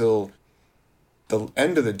movies until the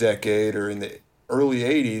end of the decade or in the early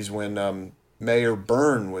 80s when Mayor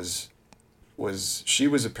Byrne was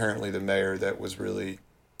apparently the mayor that was really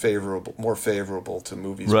more favorable to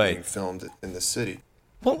movies being filmed in the city.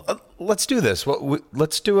 Well, let's do this.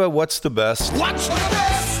 Let's do a what's the best. What's the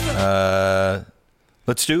best?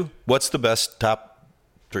 Let's do what's the best top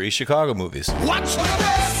 3 Chicago movies. What's the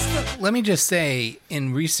best? Let me just say,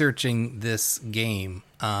 in researching this game,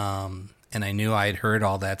 and I knew I had heard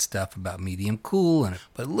all that stuff about Medium Cool,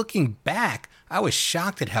 but looking back, I was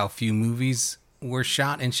shocked at how few movies were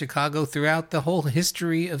shot in Chicago throughout the whole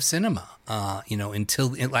history of cinema. Until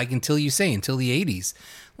the 80s,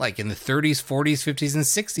 like in the 30s, 40s, 50s, and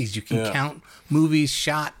 60s, you can count movies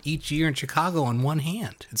shot each year in Chicago on one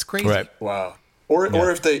hand. It's crazy. Right. Wow. Or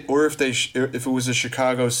if it was a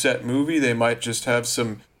Chicago set movie, they might just have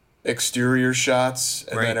some exterior shots,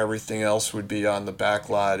 and then everything else would be on the back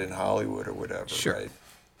lot in Hollywood or whatever. Sure. Right.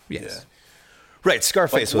 Yes. Yeah. Right.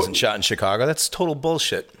 Scarface wasn't shot in Chicago. That's total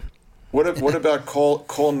bullshit. What about Call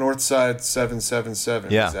Northside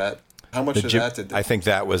 777? Yeah. How much of that did they... I think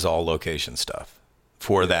that was all location stuff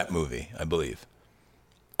for that movie, I believe.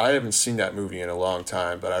 I haven't seen that movie in a long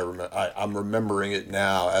time, but I'm remembering it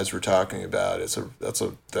now as we're talking about it.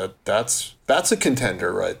 That's a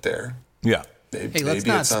contender right there. Yeah. Maybe let's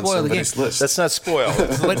not spoil the game. List. Let's not spoil.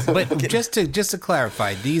 but just to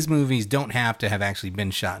clarify, these movies don't have to have actually been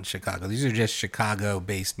shot in Chicago. These are just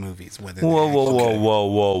Chicago-based movies. Whoa!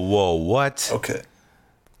 What? Okay.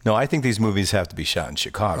 No, I think these movies have to be shot in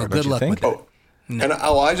Chicago. Good luck with that. No. And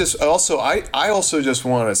I also just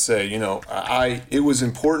want to say, it was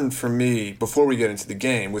important for me before we get into the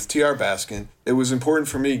game with T.R. Baskin. It was important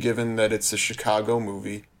for me, given that it's a Chicago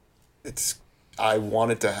movie. I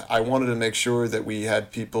wanted to make sure that we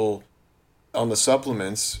had people on the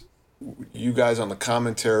supplements, you guys on the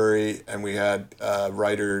commentary, and we had a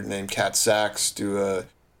writer named Kat Sachs do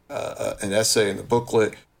an essay in the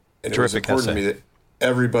booklet. And Terrific it was important essay. to me that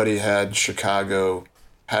everybody had Chicago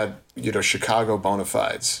bona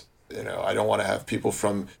fides. I don't want to have people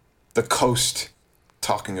from the coast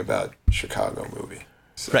talking about Chicago movie.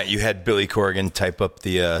 So. Right, you had Billy Corrigan type up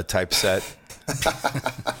the typeset.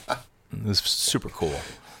 It was super cool.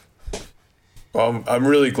 Well, I'm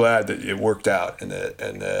really glad that it worked out and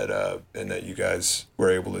that you guys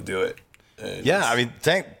were able to do it. And yeah, I mean,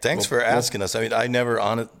 thanks for asking us. I mean, I never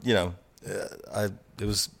on it. It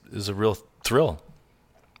was a real thrill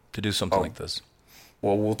to do something like this.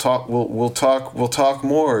 Well, we'll talk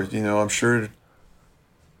more. I'm sure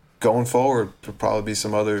going forward there'll probably be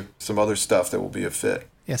some other stuff that will be a fit.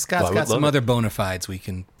 Yeah, Scott's got some other bona fides we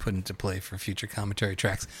can put into play for future commentary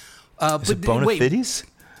tracks. Is it bona fides?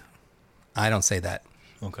 I don't say that.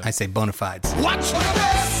 Okay. I say bona fides.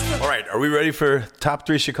 All right, are we ready for top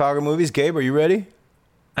 3 Chicago movies? Gabe, are you ready?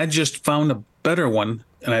 I just found a better one,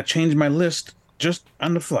 and I changed my list just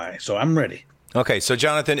on the fly, so I'm ready. Okay, so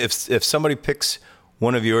Jonathan, if somebody picks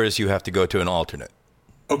one of yours, you have to go to an alternate.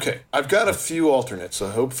 Okay, I've got a few alternates, so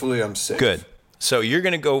hopefully I'm safe. Good. So you're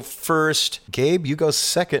going to go first. Gabe, you go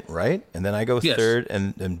second, right? And then I go third,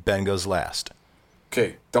 and Ben goes last.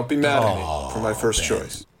 Okay, don't be mad at me for my first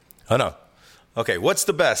choice. Oh, no. Okay, what's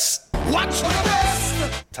the best? What's the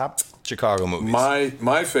best? Top Chicago movies.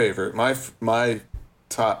 My favorite, my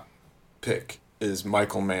top pick is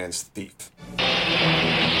Michael Mann's Thief.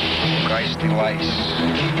 Christy lights.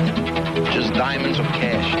 Just diamonds or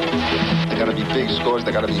cash. They gotta be big scores,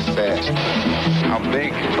 they gotta be fast. How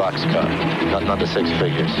big? Boxcar. Not the six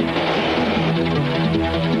figures.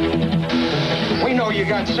 We know you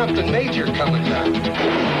got something major coming down.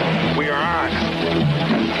 We are on.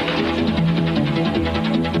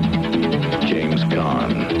 James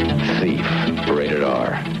Gunn, Thief, rated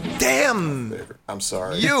R. Damn! I'm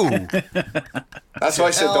sorry. You! That's why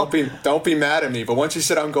I said don't be mad at me. But once you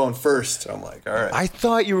said I'm going first, I'm like, all right. I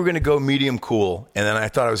thought you were going to go medium cool, and then I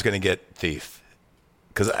thought I was going to get Thief.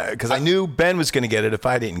 Because I knew Ben was going to get it if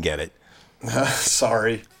I didn't get it.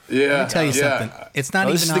 Sorry. Yeah. Let me tell you something. It's not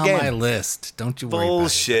even on my list. Don't you worry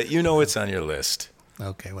Bullshit. about it. You know it's on your list.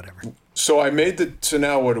 Okay, whatever. So I made so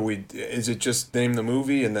now what do we, is it just name the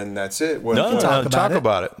movie and then that's it? Talk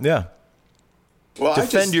about it. Yeah. Well,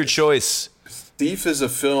 Defend your choice. Thief is a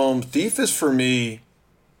film. Thief is for me,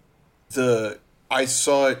 I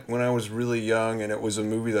saw it when I was really young, and it was a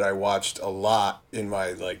movie that I watched a lot in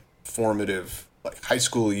my formative high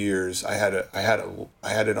school years. I had it on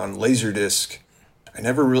Laserdisc.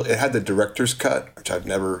 It had the director's cut, which I've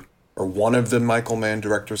never, or one of the Michael Mann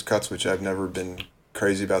director's cuts, which I've never been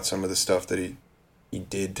crazy about some of the stuff that he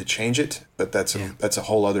did to change it. But that's a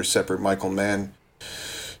whole other separate Michael Mann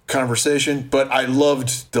conversation. But I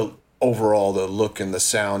loved the look and the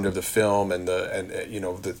sound of the film, and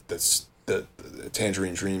the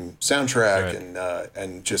Tangerine Dream soundtrack, right.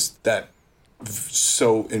 And just that.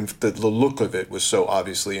 So the look of it was so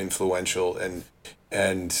obviously influential,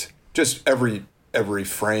 and just every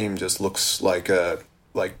frame just looks like it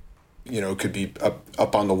could be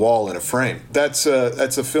up on the wall in a frame. That's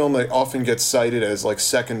a film that often gets cited as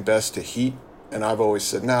second best to Heat, and I've always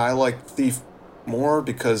said, I like Thief more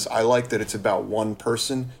because I like that it's about one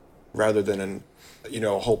person rather than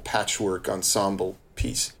a whole patchwork ensemble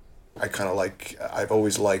piece. I've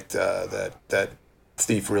always liked that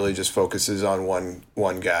Thief really just focuses on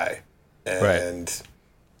one guy, and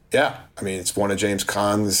it's one of James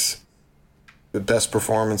Caan's the best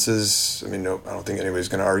performances. I don't think anybody's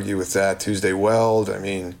going to argue with that. Tuesday Weld.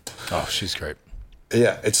 She's great.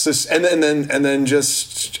 Yeah, it's just and then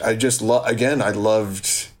just I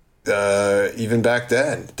loved even back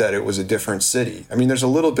then that it was a different city. There's a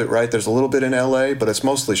little bit in LA, but it's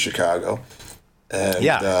mostly Chicago.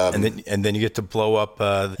 And, and then you get to blow up.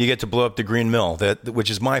 The Green Mill, which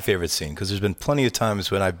is my favorite scene, because there's been plenty of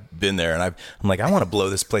times when I've been there and I'm like, I want to blow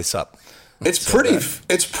this place up. It's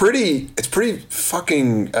pretty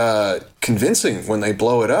fucking convincing when they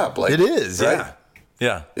blow it up. It is, right?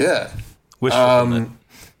 Yeah. Wishful fulfillment.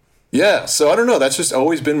 Yeah. So I don't know. That's just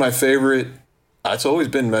always been my favorite. That's always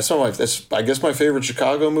been that's I guess my favorite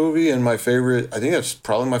Chicago movie, and my favorite. I think that's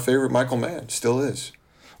probably my favorite Michael Mann. Still is.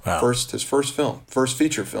 Wow. His first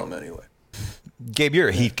feature film, anyway. Gabe, you're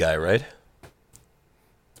a Heat guy, right?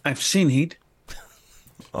 I've seen Heat.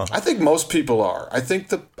 I think most people are. I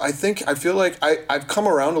feel like I've come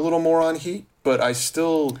around a little more on Heat, but I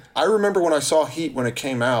remember when I saw Heat when it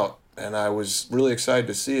came out, and I was really excited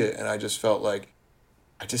to see it, and I just felt like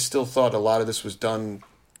I just still thought a lot of this was done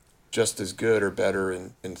just as good or better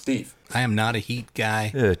in Thief. I am not a Heat guy.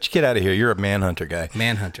 Get out of here. You're a Manhunter guy.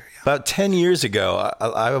 Manhunter, yeah. About 10 years ago,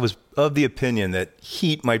 I was of the opinion that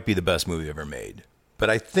Heat might be the best movie ever made. But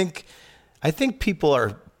I think people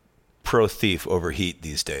are pro Thief over Heat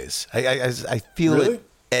these days. I feel really? it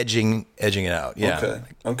edging it out. Yeah.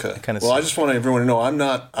 Okay. I just want everyone to know I'm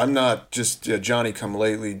not just Johnny come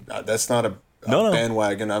lately. That's not a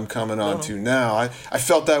bandwagon I'm coming on to now. I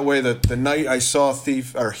felt that way the night I saw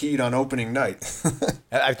Heat on opening night.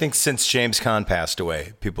 I think since James Caan passed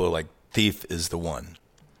away, people are like, Thief is the one.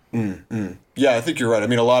 Yeah, I think you're right.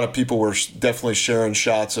 A lot of people were definitely sharing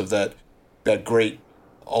shots of that great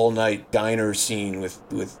all-night diner scene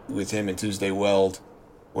with him and Tuesday Weld,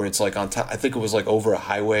 where it's on top. I think it was over a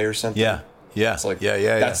highway or something. Yeah. It's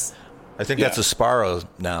I think that's a Sparrow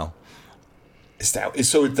now.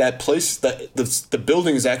 So that place, the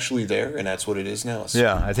building is actually there, and that's what it is now.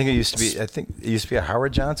 Yeah, I think it used to be. I think it used to be a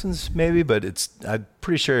Howard Johnson's, maybe, but I'm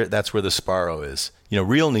pretty sure that's where the Sparrow is.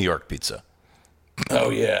 Real New York pizza. Oh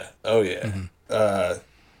yeah. Mm-hmm.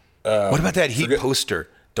 What about that Heat poster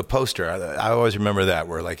the poster. I always remember that,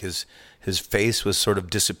 where like his face was sort of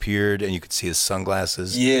disappeared, and you could see his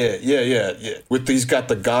sunglasses. Yeah. He's got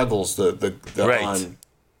the goggles, the right. on.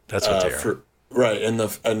 That's what they are. Right,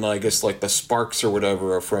 and I guess like the sparks or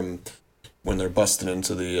whatever are from when they're busting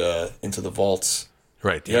into the vaults.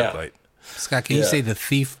 Right. The light. Scott, can you say the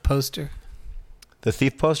Thief poster? The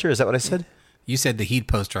Thief poster? Is that what I said? You said the Heat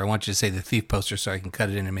poster. I want you to say the Thief poster so I can cut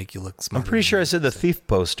it in and make you look smarter. I'm pretty sure I said the Thief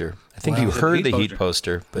poster. I think you heard the Heat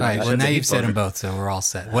poster. But all right, well, now you've said them both, so we're all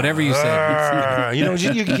set. Whatever you said.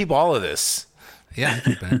 You can keep all of this. Yeah, I'm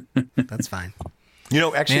keeping it. That's fine.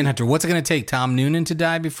 Actually, Manhunter. What's it going to take? Tom Noonan to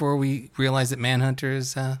die before we realize that Manhunter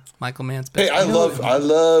is Michael Mann's best? Hey, I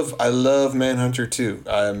love Manhunter too.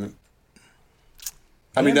 I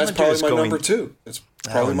mean, that's probably my number 2. It's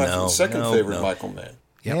probably my second favorite Michael Mann.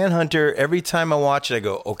 Yep. Manhunter. Every time I watch it, I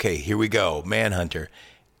go, "Okay, here we go, Manhunter,"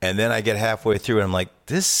 and then I get halfway through, and I'm like,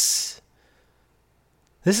 "This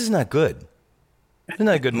is not good. It's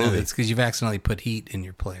not a good movie." It's because you've accidentally put Heat in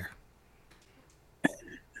your player.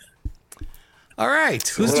 All right.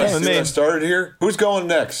 Who's I started here? Who's going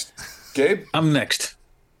next? Gabe? I'm next.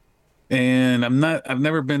 And I've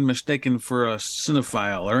never been mistaken for a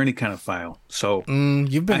cinephile or any kind of file. So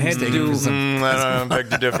you've been mistaken for some. I don't beg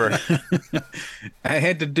to differ. I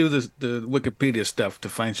had to do the Wikipedia stuff to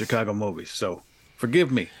find Chicago movies. So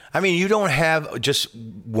forgive me. I mean, you don't have just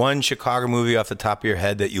one Chicago movie off the top of your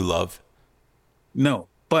head that you love? No.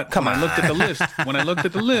 But when I looked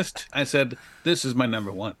at the list, I said, this is my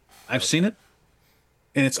number 1. I've seen it.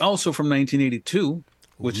 And it's also from 1982,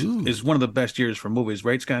 which is one of the best years for movies,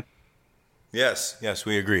 right, Scott? Yes,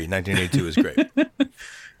 we agree. 1982 is great.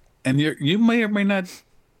 And you may or may not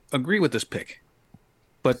agree with this pick,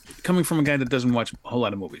 but coming from a guy that doesn't watch a whole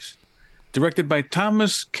lot of movies. Directed by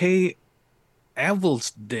Thomas K.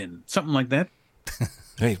 Avildsen, something like that.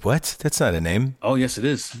 Wait, what? That's not a name. Oh, yes, it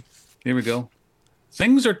is. Here we go.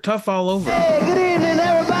 Things are tough all over. Hey, good evening,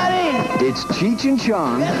 everybody. It's Cheech and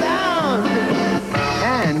Chong. Get down.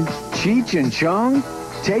 And Cheech and Chong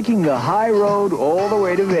taking the high road all the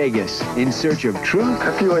way to Vegas in search of truth.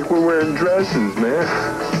 I feel like we're wearing dresses,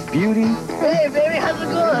 man. Beauty. Hey, baby, how's it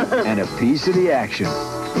going? And a piece of the action.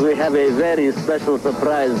 We have a very special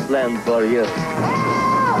surprise planned for you.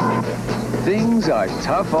 Things are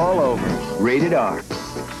tough all over. Rated R.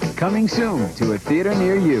 Coming soon to a theater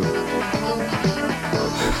near you.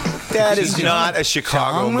 That is not a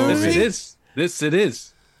Chicago movie. This it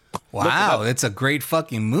is. Wow, it's a great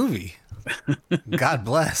fucking movie. God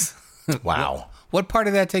bless. Wow. What part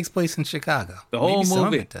of that takes place in Chicago? The whole Maybe movie. Some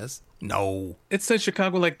of it does. No. It says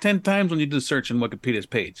Chicago like 10 times when you do the search on Wikipedia's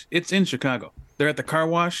page. It's in Chicago. They're at the car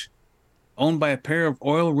wash, owned by a pair of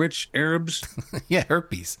oil-rich Arabs. Yeah,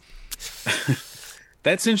 herpes.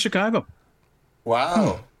 That's in Chicago.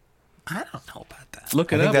 Wow. I don't know about that.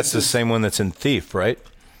 Look it up. I think that's the same one that's in Thief, right?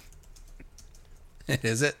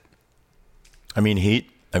 Is it?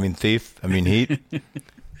 Thief. Heat.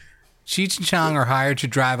 Cheech and Chong are hired to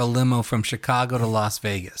drive a limo from Chicago to Las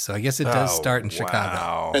Vegas. So I guess it does start in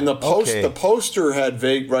Chicago. And the poster had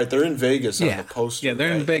Vegas, right? They're in Vegas on the poster. Yeah,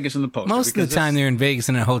 they're in Vegas in the poster. Most of the time they're in Vegas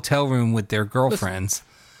in a hotel room with their girlfriends.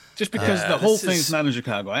 Just because the whole thing's not in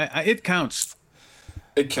Chicago. It counts.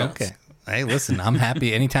 It counts. Okay. Hey, listen, I'm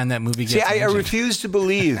happy anytime that movie gets I refuse to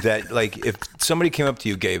believe that, like, if somebody came up to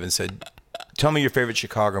you, Gabe, and said, tell me your favorite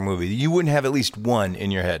Chicago movie, you wouldn't have at least one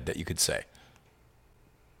in your head that you could say.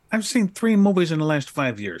 I've seen 3 movies in the last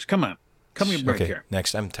 5 years. Come on. Cut me a break here.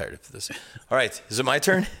 Next. I'm tired of this. All right. Is it my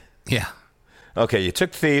turn? Yeah. Okay, you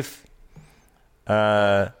took Thief.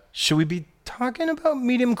 Should we be talking about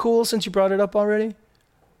Medium Cool since you brought it up already?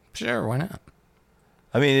 Sure, why not?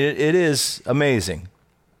 I mean, it is amazing.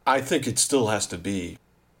 I think it still has to be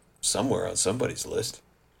somewhere on somebody's list.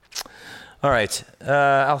 All right,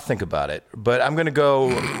 I'll think about it. But I'm going to go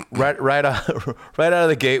right out of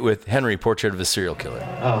the gate with Henry, Portrait of a Serial Killer.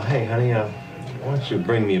 Oh, hey, honey, why don't you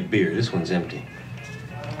bring me a beer? This one's empty.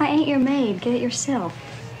 I ain't your maid. Get it yourself.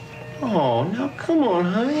 Oh, now come on,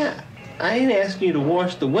 honey. I ain't asking you to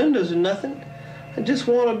wash the windows or nothing. I just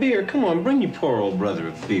want a beer. Come on, bring your poor old brother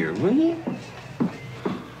a beer, will you?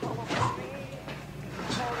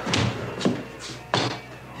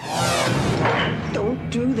 Don't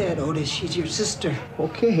do that, Otis. She's your sister.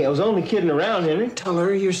 Okay, I was only kidding around, Henry. Tell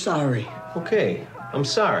her you're sorry. Okay, I'm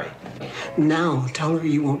sorry. Now, tell her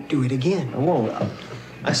you won't do it again. I won't.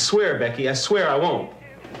 I swear, Becky, I swear I won't.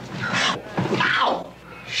 Ow!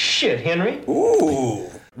 Shit, Henry. Ooh.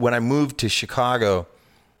 When I moved to Chicago,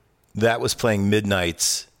 that was playing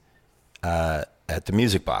midnights at the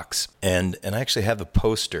Music Box. And I actually have the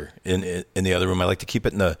poster in the other room. I like to keep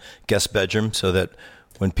it in the guest bedroom so that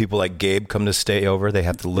when people like Gabe come to stay over, they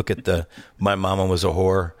have to look at the My Mama Was a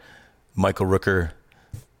Whore, Michael Rooker,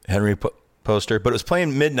 Henry poster. But it was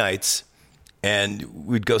playing midnights, and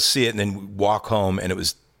we'd go see it and then walk home, and it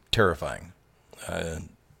was terrifying.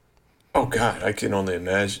 Oh, God, I can only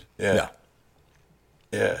imagine. Yeah.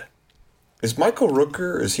 Is Michael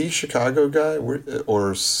Rooker, is he a Chicago guy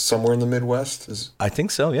or somewhere in the Midwest? I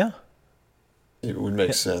think so, yeah. It would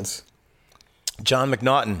make sense. John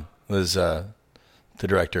McNaughton was the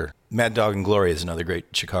director. Mad Dog and Glory is another great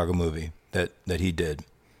Chicago movie that he did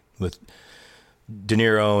with De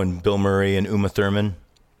Niro and Bill Murray and Uma Thurman.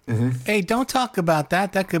 Mm-hmm. Hey, don't talk about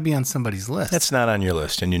that. That could be on somebody's list. That's not on your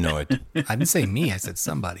list, and you know it. I didn't say me. I said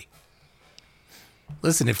somebody.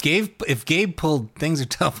 Listen, if Gabe pulled Things Are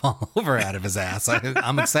Tough All Over out of his ass,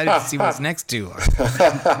 I'm excited to see what his next two are.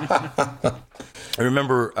 I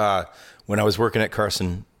remember when I was working at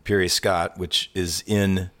Carson Peary Scott, which is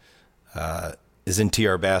in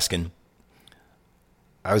T.R. Baskin.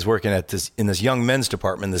 I was working in this young men's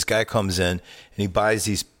department. This guy comes in and he buys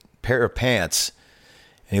these pair of pants,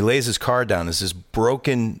 and he lays his card down. It's this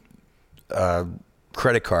broken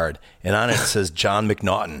credit card, and on it says John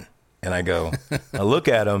McNaughton. And I look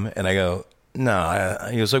at him, and I go, no.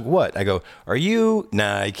 He goes, like, what? I go, are you?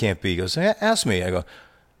 Nah, he can't be. He goes, ask me. I go,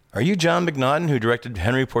 are you John McNaughton who directed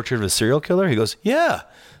Henry, Portrait of a Serial Killer? He goes, yeah.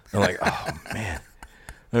 I'm like, oh, man.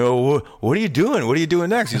 I go, what are you doing? What are you doing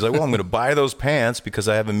next? He's like, well, I'm going to buy those pants because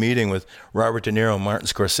I have a meeting with Robert De Niro and Martin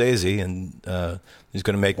Scorsese, and he's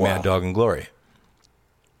going to make Mad Dog and Glory.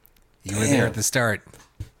 You were there at the start.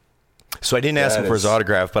 So I didn't ask him for his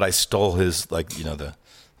autograph, but I stole his,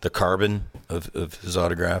 the carbon of his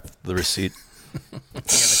autograph, the receipt. You have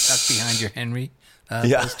it tucked behind your Henry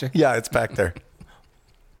poster? Yeah, it's back there.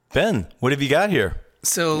 Ben, what have you got here?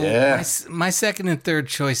 So my second and third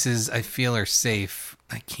choices I feel are safe.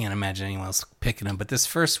 I can't imagine anyone else picking them, but this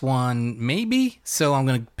first one, maybe, so I'm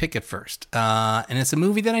going to pick it first. And it's a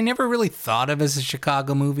movie that I never really thought of as a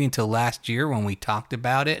Chicago movie until last year when we talked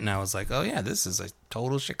about it, and I was like, oh yeah, this is a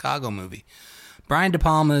total Chicago movie. Brian De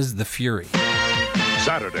Palma's The Fury.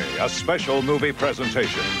 Saturday, a special movie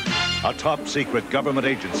presentation. A top-secret government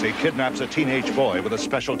agency kidnaps a teenage boy with a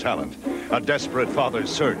special talent. A desperate father's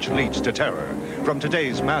search leads to terror. From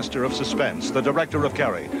today's master of suspense, the director of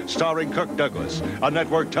Carrie, starring Kirk Douglas, a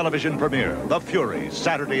network television premiere, The Fury,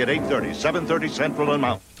 Saturday at 8:30, 7:30 Central and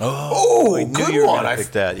Mountain. Oh, I knew good you were one. gonna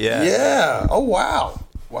pick that. Yeah. Yeah. Oh,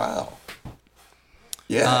 wow.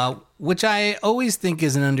 Yeah. Which I always think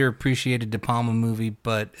is an underappreciated De Palma movie,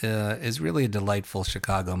 but is really a delightful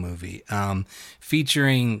Chicago movie.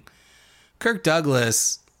 Featuring Kirk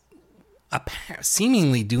Douglas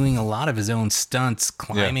seemingly doing a lot of his own stunts,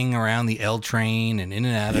 climbing around the L train and in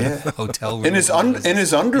and out of the hotel room. In his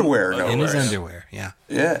underwear, no In his worse. underwear, yeah.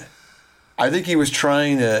 Yeah. I think he was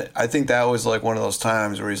trying to, I think that was like one of those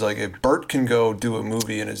times where he's like, if Bert can go do a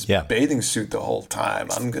movie in his bathing suit the whole time,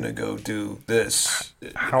 I'm going to go do this.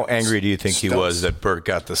 How angry do you think he was that Bert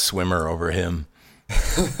got the swimmer over him?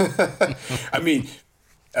 I mean,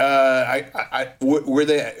 were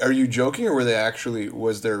they, are you joking, or were they actually,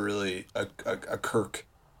 was there really a Kirk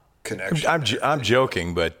connection? I'm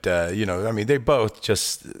joking, but, they both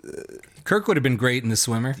just... Kirk would have been great in The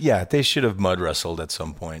Swimmer. Yeah, they should have mud wrestled at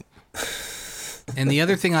some point. And the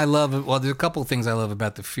other thing I love, well, there's a couple of things I love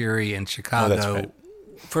about The Fury and Chicago. Oh, that's right.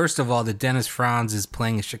 First of all, that Dennis Franz is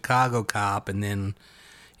playing a Chicago cop, and then,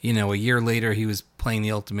 a year later he was playing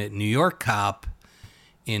the ultimate New York cop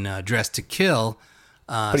in Dress to Kill.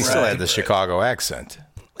 But he still had the Chicago accent.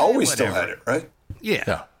 Always still had it, right?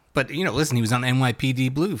 Yeah. But, listen, he was on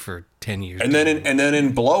NYPD Blue for 10 years. And then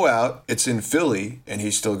in Blowout, it's in Philly, and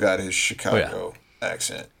he's still got his Chicago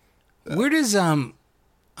accent. Where does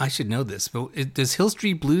I should know this, but does Hill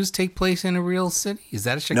Street Blues take place in a real city? Is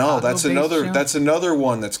that a Chicago? No, that's another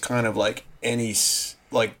one that's kind of like any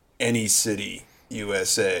city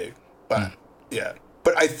USA. But yeah.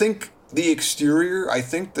 But I think the exterior, I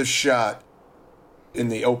think the shot in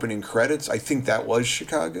the opening credits, I think that was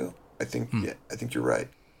Chicago. I think I think you're right.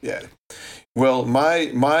 Yeah. Well,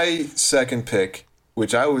 my second pick,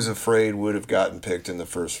 which I was afraid would have gotten picked in the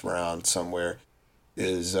first round somewhere,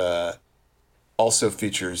 is also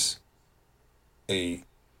features a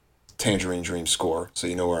Tangerine Dream score, so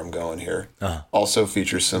you know where I'm going here. Also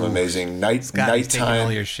features some amazing nighttime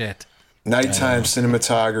all your shit. Nighttime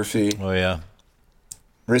cinematography. Oh yeah.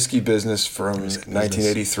 Risky Business from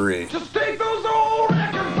 1983. Just take those old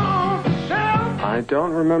records off the shelf. I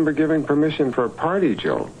don't remember giving permission for a party,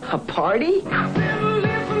 Joe. A party? I've been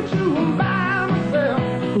listening to them by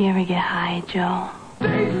myself. You ever get high, Joe?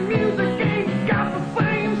 Today's music ain't got the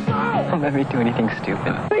same soul. Don't let me do anything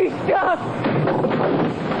stupid. Please stop.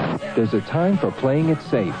 there's a time for playing it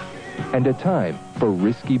safe and a time for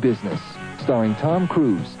risky business. Starring Tom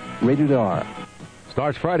Cruise, rated R.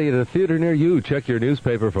 Starts Friday at a theater near you. Check your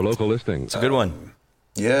newspaper for local listings. It's a good one.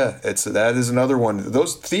 Yeah, that is another one.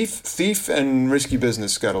 Those Thief and Risky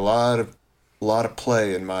Business got a lot of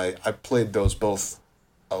play in I played those both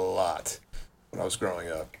a lot when I was growing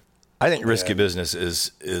up. I think Risky Business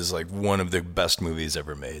is like one of the best movies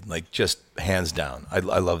ever made. Like, just hands down. I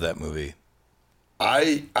love that movie.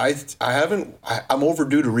 I'm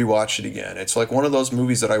overdue to rewatch it again. It's like one of those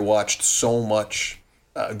movies that I watched so much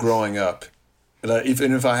growing up.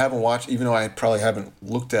 Even if I haven't watched, even though I probably haven't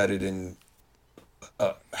looked at it in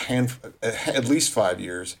at least 5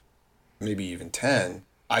 years, maybe even 10,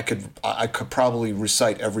 I could probably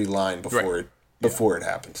recite every line before it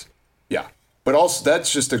happens. Yeah. But also,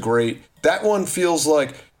 that's just that one feels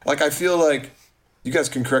like I feel like, you guys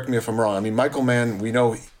can correct me if I'm wrong. I mean, Michael Mann, we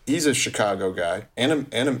know he's a Chicago guy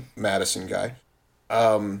and a Madison guy.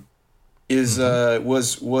 Was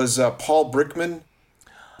Paul Brickman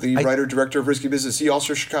the writer-director of Risky Business? Is he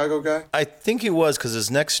also a Chicago guy? I think he was, because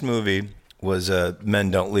his next movie was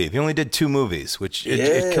Men Don't Leave. He only did 2 movies, which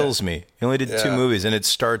it kills me. He only did 2 movies, and it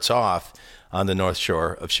starts off on the North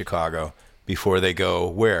Shore of Chicago before they go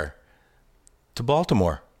where? To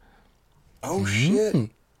Baltimore. Oh,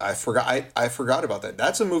 shit. I forgot about that.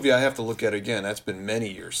 That's a movie I have to look at again. That's been many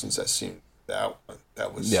years since I've seen that one.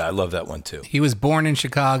 I love that one too. He was born in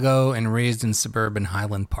Chicago and raised in suburban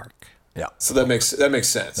Highland Park. Yeah. So that makes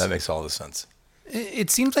sense. That makes all the sense. It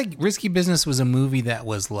seems like Risky Business was a movie that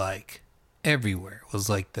was like everywhere. It was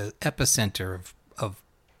like the epicenter of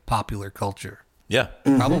popular culture. Yeah.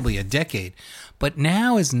 Probably a decade. But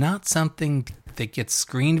now is not something that gets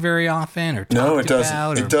screened very often or talked about. No, it doesn't.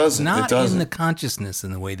 About, it doesn't. Not it doesn't. in the consciousness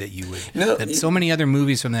in the way that you would. No, that so many other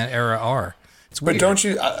movies from that era are. It's weird. But don't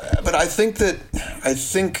you? But I think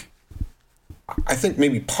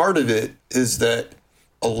maybe part of it is that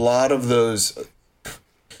a lot of those.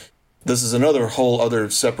 This is another whole other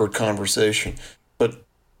separate conversation, but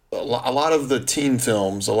a lot of the teen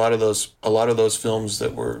films, a lot of those films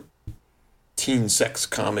that were teen sex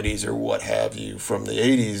comedies or what have you from the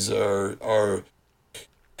 80s are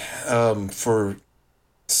for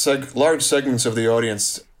large segments of the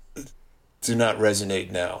audience do not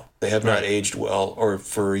resonate now. They have not aged well, or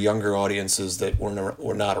for younger audiences that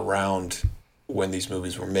were not around when these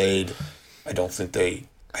movies were made, I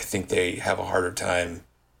think they have a harder time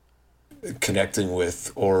connecting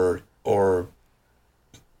with or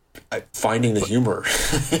finding the humor.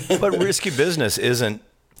 But Risky Business isn't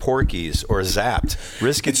Porky's or Zapped.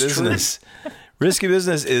 Risky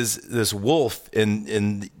Business is this wolf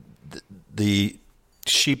in the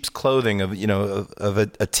sheep's clothing of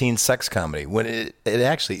a teen sex comedy, when it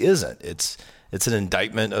actually isn't. It's an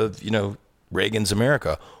indictment of Reagan's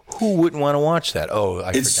America. Who wouldn't want to watch that? Oh,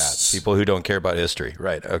 I forgot. People who don't care about history.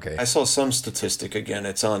 Right, okay. I saw some statistic, again,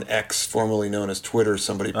 it's on X, formerly known as Twitter,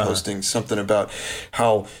 somebody posting something about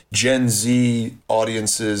how Gen Z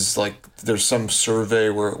audiences, like there's some survey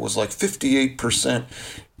where it was like 58%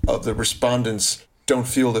 of the respondents don't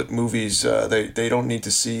feel that movies, they don't need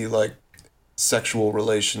to see like sexual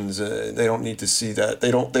relations. They don't need to see that.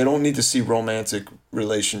 They don't need to see romantic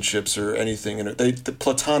relationships or anything. And the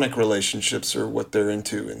platonic relationships are what they're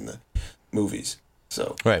into in the movies.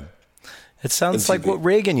 So right. It sounds like what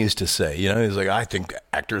Reagan used to say. He was like, I think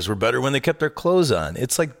actors were better when they kept their clothes on.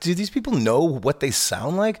 It's like, do these people know what they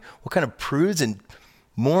sound like? What kind of prudes and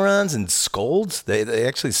morons and scolds they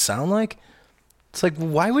actually sound like? It's like,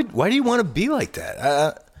 why do you want to be like that?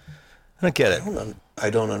 I don't get it. I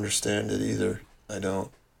don't understand it either. I don't.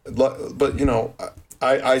 But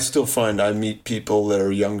I still find I meet people that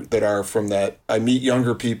are young, that are from that. I meet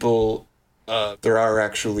younger people. There are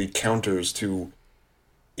actually counters to,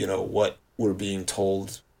 what we're being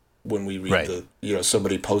told when we read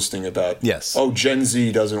somebody posting about. Yes. Oh, Gen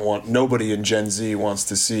Z doesn't want. Nobody in Gen Z wants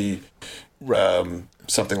to see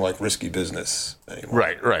something like Risky Business anymore.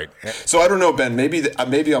 Right. So I don't know, Ben.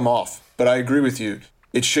 Maybe I'm off, but I agree with you.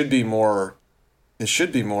 It should be more. It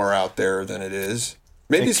should be more out there than it is.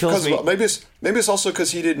 Maybe it's because maybe it's also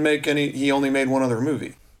because he didn't make any. He only made one other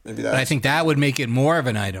movie. Maybe that. I think that would make it more of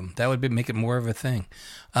an item. That would make it more of a thing.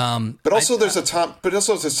 But also there's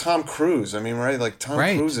Tom Cruise. I mean, right? Like Tom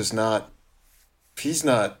Cruise is not. He's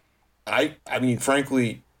not. I mean,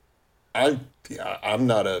 frankly, I'm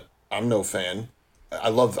no fan. I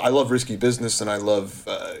love Risky Business, and I love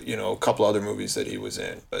a couple other movies that he was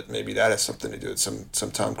in. But maybe that has something to do with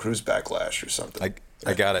some Tom Cruise backlash or something.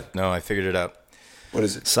 I got it. No, I figured it out. What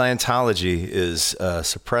is it? Scientology is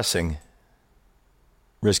suppressing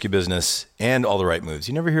Risky Business, and All the Right Moves.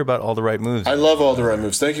 You never hear about All the Right Moves. I love All the Right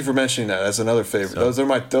Moves. Thank you for mentioning that. That's another favorite. So,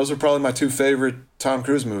 those are probably my two favorite Tom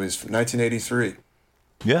Cruise movies from 1983.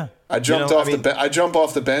 Yeah. I jumped off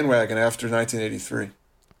the bandwagon after 1983.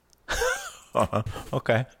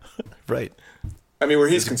 Okay. Right. I mean, where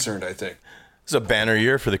he's concerned, I think. It's a banner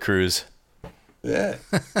year for the Cruise. Yeah.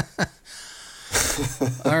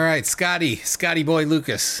 All right, Scotty boy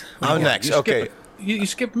Lucas. I'm next. Okay. You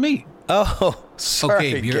skipped me. Oh, sorry,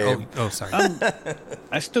 okay, Gabe. Sorry.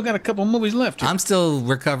 I still got a couple movies left. Here. I'm still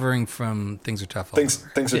recovering from Things Are Tough All Over.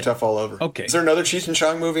 Things are tough all over. Okay. Is there another Cheech and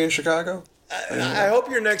Chong movie in Chicago? I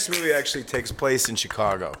hope your next movie actually takes place in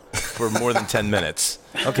Chicago for more than 10 minutes.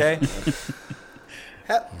 Okay?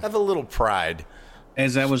 Have a little pride.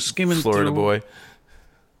 As I was skimming Florida through boy.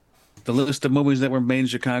 the list of movies that were made in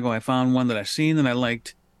Chicago, I found one that I seen and I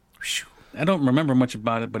liked. I don't remember much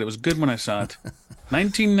about it, but it was good when I saw it.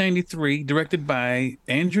 1993, directed by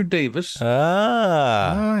Andrew Davis.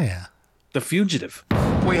 Ah. Oh, yeah. The Fugitive.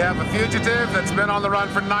 We have a fugitive that's been on the run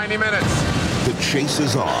for 90 minutes. The chase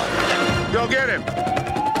is on. Go get him.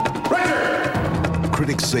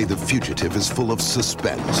 Critics say The Fugitive is full of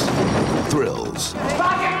suspense, thrills,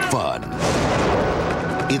 fun.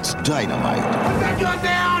 It's dynamite.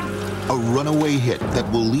 A runaway hit that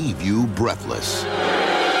will leave you breathless.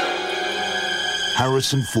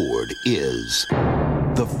 Harrison Ford is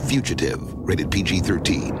The Fugitive, rated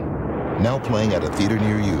PG-13. Now playing at a theater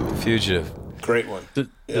near you. Fugitive. Great one.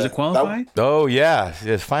 Does it qualify? Oh, yeah.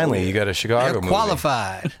 Finally, you got a Chicago movie.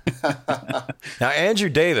 Qualified. Now, Andrew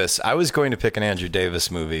Davis, I was going to pick an Andrew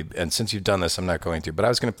Davis movie, and since you've done this, I'm not going to, but I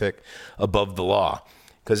was going to pick Above the Law.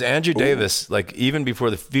 Because Andrew Davis, like, even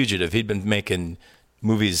before The Fugitive, he'd been making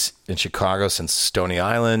movies in Chicago since Stony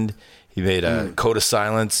Island. He made Code of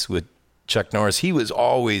Silence with Chuck Norris. He was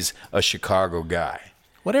always a Chicago guy.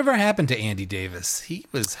 Whatever happened to Andy Davis? He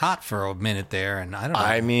was hot for a minute there, and I don't know.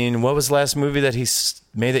 I mean, what was the last movie that he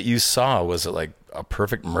made that you saw? Was it like A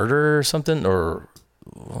Perfect Murder or something? Or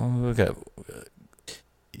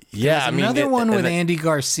yeah, I mean, another one with Andy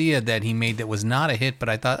Garcia that he made that was not a hit, but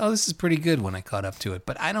I thought, oh, this is pretty good when I caught up to it.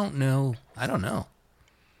 But I don't know.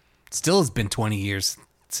 Still, has been 20 years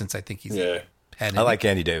since I think he's had. I like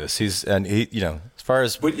Andy Davis. He, you know, as far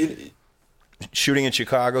as shooting in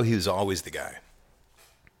Chicago, he was always the guy.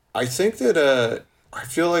 I think that I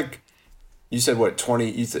feel like you said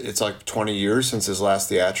 20. It's like 20 years since his last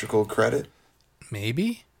theatrical credit.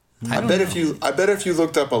 Maybe. I bet if you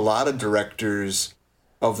looked up a lot of directors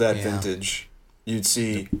of that vintage, you'd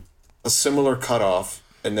see a similar cutoff,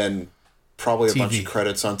 and then probably a bunch of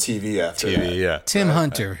credits on TV after that. Yeah. Tim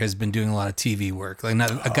Hunter has been doing a lot of TV work. Like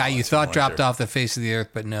not a guy you thought dropped off the face of the earth,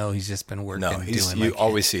 but no, he's just been working. No, you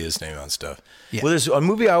always see his name on stuff. Yeah. Well, there's a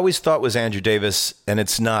movie I always thought was Andrew Davis, and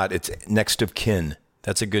it's not. It's Next of Kin.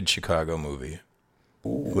 That's a good Chicago movie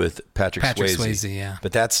with Patrick Swayze. Yeah.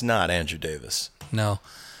 But that's not Andrew Davis. No.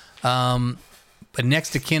 But Next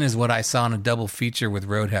to Kin is what I saw in a double feature with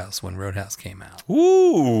Roadhouse when Roadhouse came out.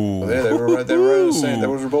 Ooh. Well, yeah, they were the same.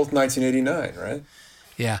 Those were both 1989, right?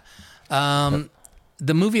 Yeah.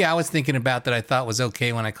 The movie I was thinking about that I thought was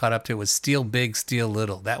okay when I caught up to it was Steal Big, Steal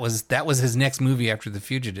Little. That was his next movie after The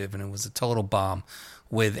Fugitive, and it was a total bomb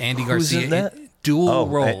with Andy Garcia. in that? Dual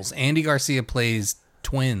roles. Andy Garcia plays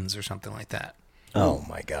twins or something like that. Oh,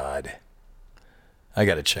 my God. I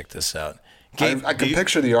got to check this out. Gabe, I can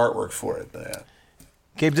picture the artwork for it. Yeah.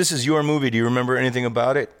 Gabe, this is your movie. Do you remember anything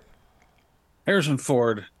about it? Harrison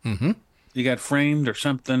Ford. Mm-hmm. He got framed or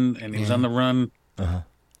something, and he was on the run,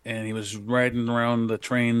 and he was riding around the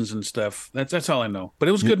trains and stuff. That's all I know. But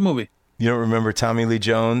it was a good movie. You don't remember Tommy Lee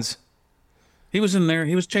Jones? He was in there.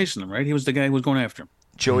 He was chasing him, right? He was the guy who was going after him.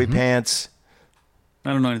 Joey Pants?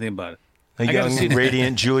 I don't know anything about it. A young,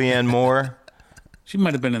 radiant Julianne Moore? She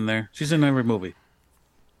might have been in there. She's in every movie.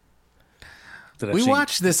 We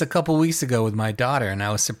watched this a couple weeks ago with my daughter, and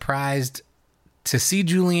I was surprised to see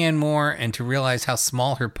Julianne Moore and to realize how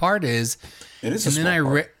small her part is. It is a small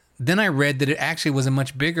part. Then I read that it actually was a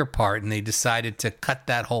much bigger part, and they decided to cut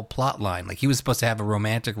that whole plot line. Like, he was supposed to have a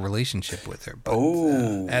romantic relationship with her. But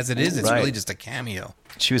as it is, it's really just a cameo.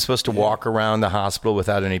 She was supposed to walk around the hospital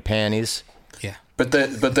without any panties. Yeah. But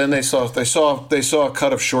then they saw a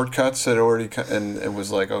cut of Shortcuts that already and it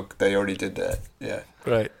was like, oh, they already did that. Yeah.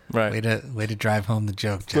 Right. Way to drive home the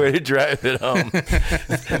joke, John. Way to drive it home.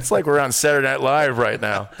 It's like we're on Saturday Night Live right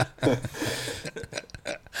now.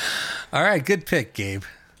 All right, good pick, Gabe.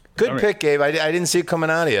 Good pick, Gabe. I didn't see it coming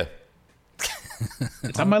out of you.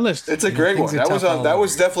 It's on my list. It's a great one. That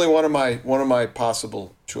was definitely one of my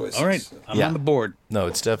possible choices. All right, I'm on the board. No,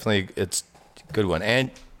 it's a good one.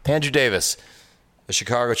 And Andrew Davis, the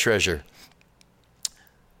Chicago Treasure.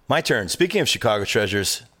 My turn. Speaking of Chicago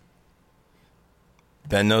treasures,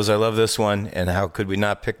 Ben knows I love this one, and how could we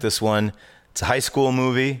not pick this one? It's a high school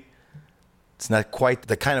movie. It's not quite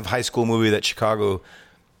the kind of high school movie that Chicago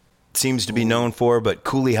seems to be known for, but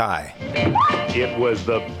Cooley High. It was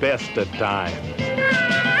the best of times.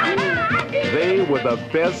 They were the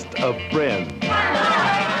best of friends.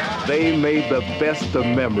 They made the best of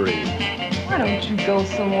memories. Why don't you go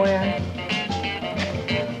somewhere?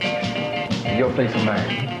 Your place of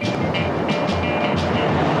mine.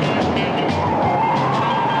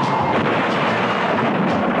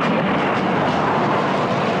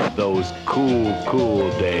 Those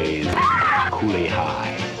cool days. Cooley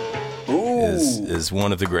High. Is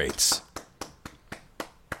one of the greats.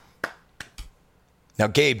 Now,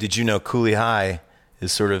 Gabe, did you know Cooley High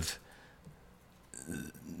is sort of,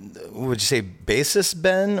 what would you say, basis,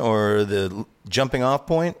 Ben, or the jumping off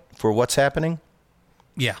point for what's happening?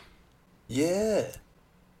 Yeah. Yeah.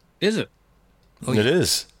 Is it? Oh, it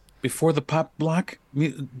is. Before the pop block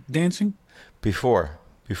dancing? Before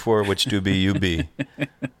which do be you be.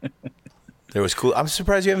 There was cool. I'm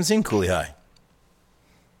surprised you haven't seen Cooley High.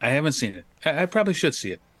 I haven't seen it. I probably should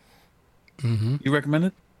see it. Mm-hmm. You recommend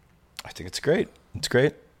it? I think it's great. It's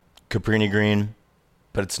great. Cabrini Green,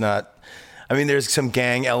 but it's not. I mean, there's some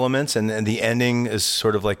gang elements, and the ending is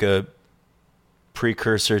sort of like a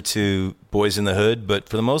precursor to Boys in the Hood. But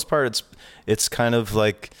for the most part, it's kind of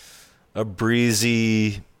like a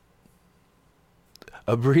breezy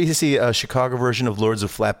Chicago version of Lords of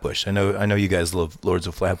Flatbush. I know you guys love Lords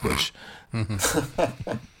of Flatbush.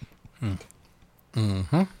 Mm-hmm.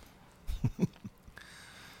 Mm-hmm.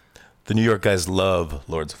 The New York guys love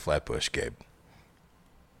Lords of Flatbush, Gabe.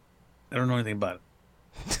 I don't know anything about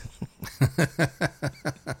it.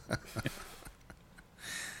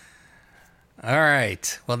 All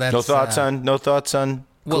right. Well, that's no thoughts on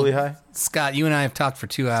Cooley High? Scott, you and I have talked for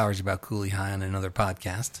 2 hours about Cooley High on another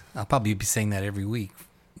podcast. I'll probably be saying that every week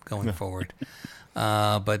going forward.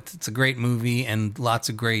 But it's a great movie and lots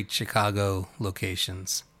of great Chicago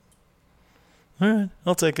locations. All right,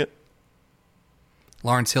 I'll take it.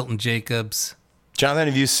 Lawrence Hilton Jacobs. Jonathan,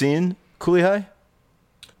 have you seen Cooley High?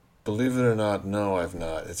 Believe it or not, no, I've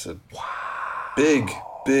not. It's a big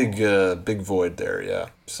void there, yeah.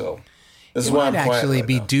 So this is why I'm quiet actually right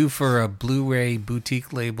be now. due for a Blu-ray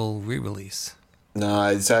boutique label re-release. No,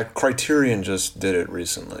 it's that Criterion just did it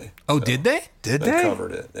recently. Oh, so did they? They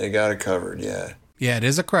covered it. They got it covered, yeah. Yeah, it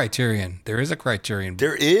is a Criterion. There is a Criterion.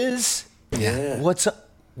 There is? Yeah. What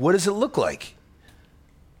does it look like?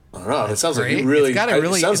 I don't know. It sounds great. like you really.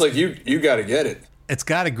 It sounds like you got to get it. It's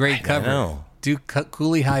got a great cover. Know. Do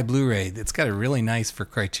Cooley High Blu-ray. It's got a really nice, for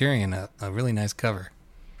Criterion, a really nice cover.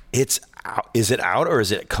 It's out. Is it out or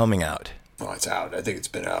is it coming out? Oh, it's out. I think it's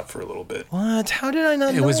been out for a little bit. What? How did I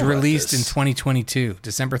not know? It was about released this? in 2022,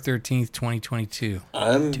 December 13th, 2022.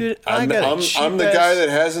 I'm the guy that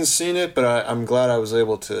hasn't seen it, but I'm glad I was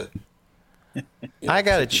able to. I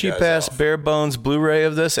got a cheap ass bare bones Blu-ray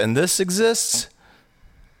of this, and this exists.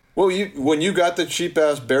 Well, when you got the cheap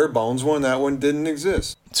ass bare bones one, that one didn't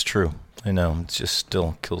exist. It's true. I know. It just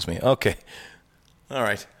still kills me. Okay. All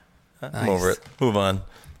right. I'm over it. Move on.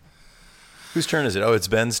 Whose turn is it? Oh, it's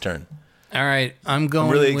Ben's turn. All right. I'm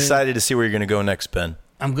really excited to see where you're going to go next, Ben.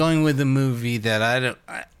 I'm going with a movie that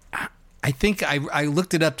I think I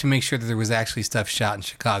looked it up to make sure that there was actually stuff shot in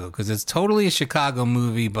Chicago, because it's totally a Chicago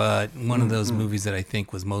movie, but one of those movies that I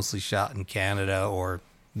think was mostly shot in Canada or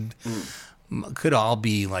could all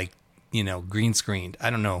be like, green screened.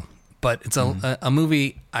 I don't know. But it's a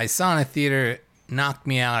movie I saw in a theater, knocked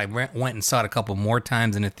me out. I went and saw it a couple more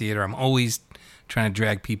times in a theater. I'm always trying to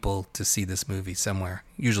drag people to see this movie somewhere,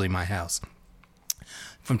 usually my house.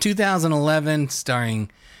 From 2011, starring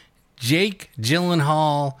Jake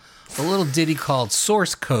Gyllenhaal, a little ditty called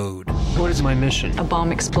Source Code. What is my mission? A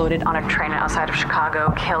bomb exploded on a train outside of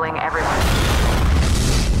Chicago, killing everyone.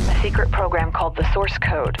 A secret program called the Source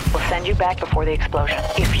Code will send you back before the explosion.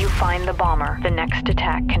 If you find the bomber, the next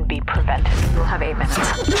attack can be prevented. You'll have 8 minutes.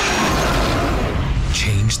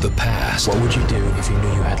 Change the past. What would you do if you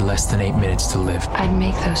knew you had less than 8 minutes to live? I'd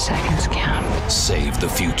make those seconds count. Save the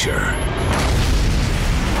future.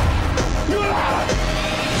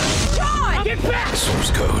 John! Get back!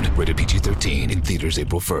 Source Code. Rated PG-13 in theaters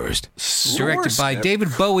April 1st. Directed by David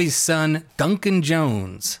Bowie's son, Duncan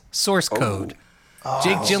Jones. Source Code.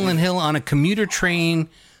 Jake Gyllenhaal on a commuter train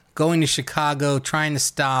going to Chicago trying to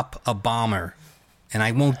stop a bomber. And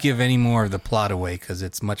I won't give any more of the plot away because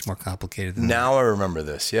it's much more complicated than Now I remember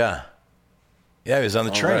this, yeah. Yeah, he was on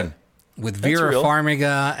the train. Right. With Vera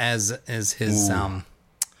Farmiga as his I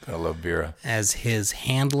love Vera. as his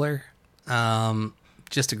handler.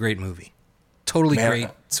 Just a great movie. totally great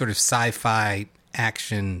sort of sci-fi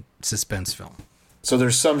action suspense film. So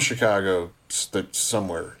there's some Chicago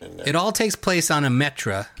somewhere in there. It all takes place on a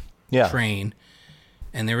Metra train,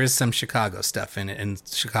 and there is some Chicago stuff in it, in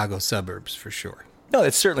Chicago suburbs for sure. No,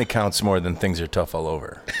 it certainly counts more than Things Are Tough All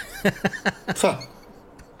Over.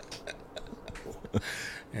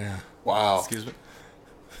 Yeah. Wow. Excuse me.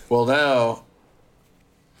 Well, now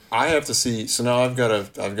I have to see. So now I've got to.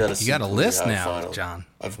 You got a list now, John.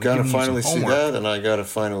 I've got to finally see that, and I got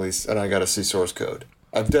to see Source Code.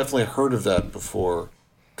 I've definitely heard of that before.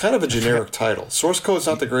 Kind of a generic title. Source Code's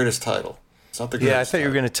not the greatest title. It's not the greatest. Yeah, I thought you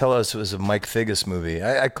were going to tell us it was a Mike Figgis movie.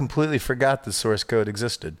 I completely forgot the Source Code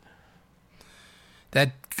existed.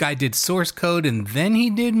 That guy did Source Code and then he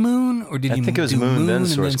did Moon, or did he? I think it was Moon then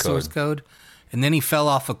Source Code, and then he fell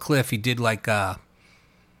off a cliff. He did like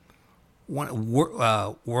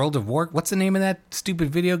World of War. What's the name of that stupid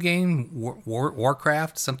video game?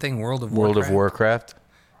 Warcraft something. World of Warcraft.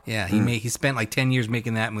 Yeah, he spent like 10 years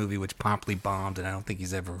making that movie, which promptly bombed, and I don't think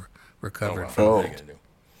he's ever recovered from it.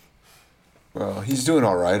 Well, he's doing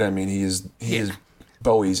all right. I mean, he is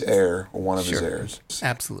Bowie's heir, or one of his heirs.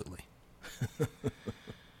 Absolutely.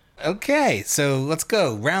 Okay, so let's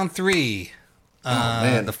go round 3.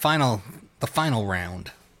 Man. The final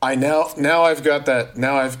round. Now I've got that.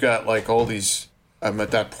 Now I've got like all these. I'm at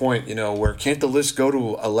that point, where can't the list go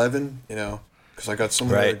to 11? Because I got so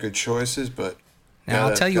many other good choices, but. Now,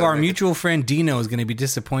 I'll tell you, our mutual friend Dino is going to be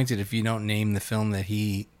disappointed if you don't name the film that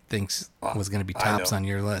he thinks was going to be tops on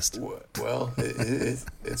your list. Well,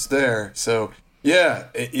 it's there. So, yeah,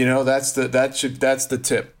 that's the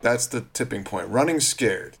tip. That's the tipping point. Running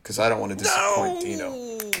Scared, because I don't want to disappoint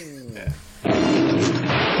Dino. Yeah.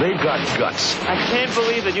 They've got guts. I can't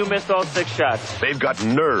believe that you missed all 6 shots. They've got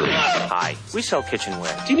nerve. Hi, we sell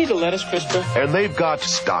kitchenware. Do you need a lettuce crisper? And they've got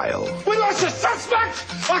style. We lost a suspect,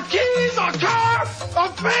 our keys, our car, our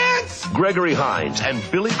pants. Gregory Hines and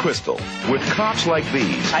Billy Crystal. With cops like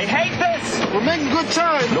these, I hate this. We're making good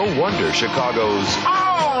time. No wonder Chicago's...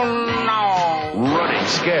 Oh, no. Running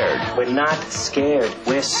Scared. We're not scared.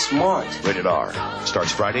 We're smart. Rated R.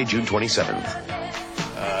 Starts Friday, June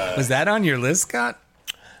 27th. Was that on your list, Scott?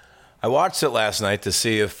 I watched it last night to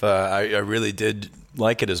see if I really did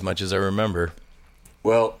like it as much as I remember.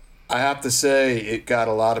 Well, I have to say it got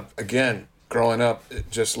a lot of, again, growing up,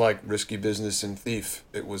 just like Risky Business and Thief,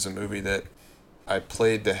 it was a movie that I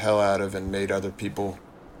played the hell out of and made other people,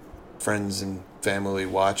 friends and family,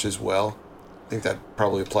 watch as well. I think that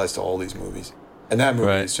probably applies to all these movies. And that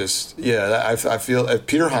movie is just, I feel,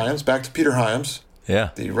 Peter Hyams, back to Peter Hyams,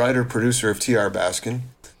 the writer-producer of T.R. Baskin.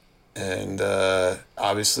 And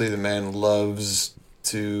obviously the man loves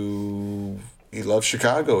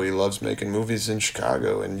Chicago. He loves making movies in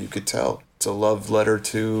Chicago, and you could tell it's a love letter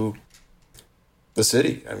to the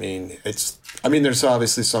city. I mean, there's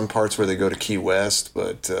obviously some parts where they go to Key West,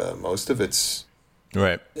 but most of it's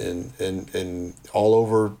in all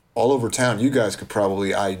over town. You guys could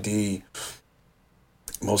probably ID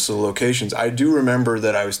most of the locations. I do remember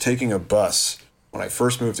that I was taking a bus when I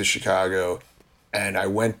first moved to Chicago. And I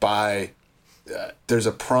went by, there's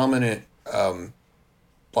a prominent,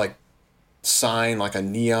 sign, like a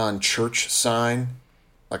neon church sign,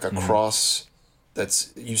 like a cross.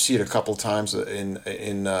 You see it a couple times in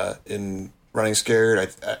Running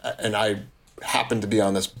Scared. And I happened to be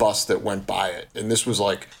on this bus that went by it. And this was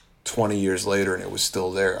like 20 years later, and it was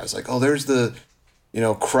still there. I was like, oh, there's the,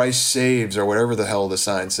 Christ Saves, or whatever the hell the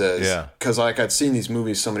sign says. Yeah. Because I'd seen these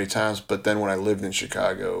movies so many times, but then when I lived in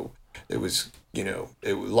Chicago, it was...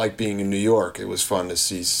 it was like being in New York. It was fun to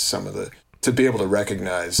see to be able to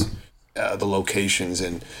recognize the locations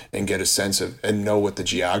and get a sense of and know what the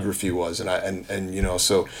geography was.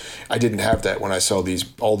 So I didn't have that when I saw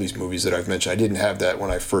all these movies that I've mentioned. I didn't have that when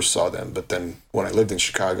I first saw them, but then when I lived in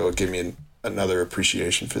Chicago, it gave me another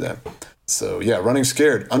appreciation for them. So yeah, Running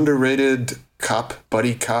Scared, underrated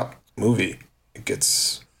buddy cop movie. It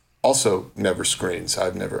gets also never screens.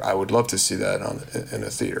 I would love to see that in a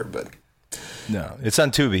theater, but. No, it's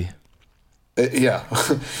on Tubi. Yeah.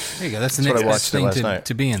 There you go. That's the next best thing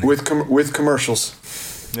to be in. With commercials.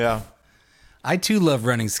 Yeah. I too love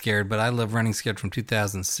Running Scared, but I love Running Scared from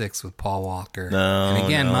 2006 with Paul Walker. And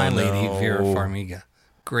again, my lady, Vera Farmiga.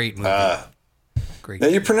 Great movie. Great. Now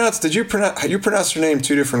you pronounced her name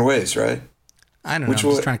 2 different ways, right? I don't know. I'm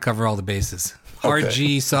just trying to cover all the bases. Hard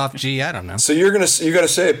G, soft G, I don't know. So you got to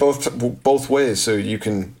say it both ways so you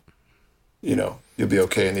can, you'll be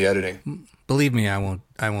okay in the editing. Believe me, I won't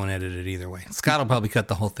edit it either way. Scott will probably cut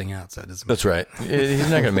the whole thing out, so it doesn't matter. That's right. He's not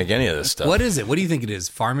going to make any of this stuff. What is it? What do you think it is?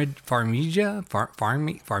 Farmiga?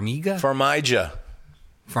 Farmiga.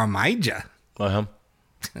 Farmiga? Uh-huh.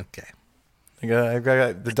 Okay.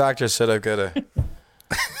 The doctor said I've got a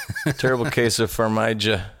terrible case of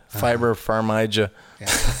fibromyalgia.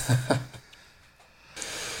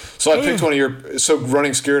 So I picked one of your. So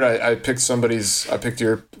Running Scared, I picked somebody's. I picked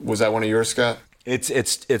your. Was that one of yours, Scott? It's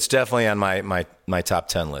definitely on my top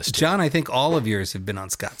 10 list. John, I think all of yours have been on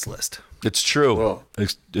Scott's list. It's true. Whoa.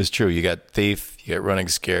 It's true. You got Thief. You got Running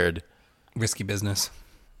Scared. Risky Business.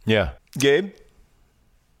 Yeah. Gabe?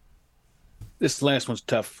 This last one's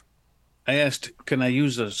tough. I asked, can I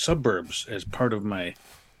use the suburbs as part of my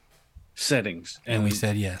settings? And we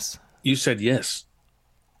said yes. You said yes.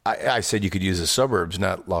 I said you could use the suburbs,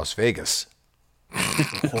 not Las Vegas.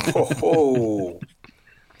 Oh.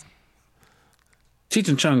 Cheech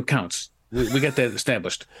and Chong counts. We got that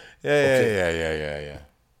established. Yeah.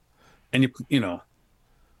 And you know,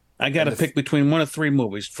 I got to pick between one of three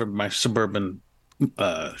movies for my suburban.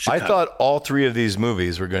 Chicago. I thought all three of these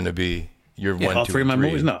movies were going to be your one, all two, three of my three.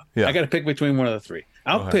 movies. No, Yeah. I got to pick between one of the three.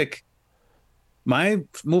 I'll pick my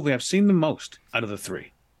movie I've seen the most out of the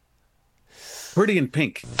three. Pretty in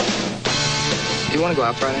Pink. Do you want to go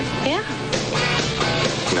out Friday? Yeah.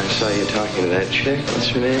 I saw you talking to that chick. What's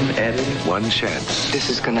her name? Eddie? One chance This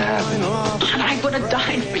is gonna happen. I would have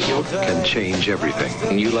died for you. can change everything.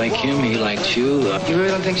 And you like him, he likes you. You really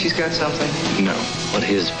don't think she's got something? No. What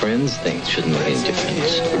his friends think shouldn't make any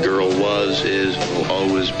difference. The girl was, is, will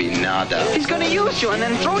always be nada. He's going to use you and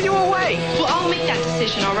then throw you away. Well, I'll make that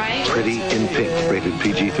decision, all right? Pretty in Pink, rated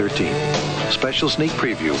PG-13. Special sneak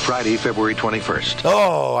preview, Friday, February 21st.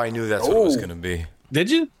 Oh, I knew that's what it was going to be. Did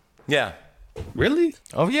you? Yeah. Really?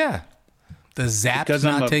 Oh, yeah. Does Zap Because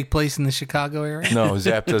not take place in the Chicago area? No,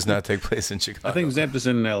 Zap does not take place in Chicago. I think Zap is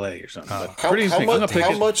in L.A. or something. But How, Pretty in how Pink. I'm much, gonna pick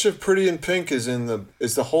how it. much of Pretty in Pink is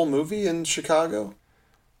the whole movie in Chicago?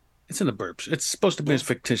 It's in the burbs. It's supposed to be a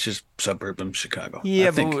fictitious suburb in Chicago. Yeah,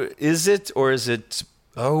 I think. but is it or is it?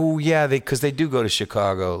 Oh, yeah, because they do go to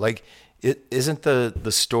Chicago. Like, isn't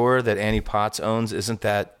the store that Annie Potts owns? Isn't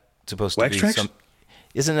that supposed to Wax be Trax? some?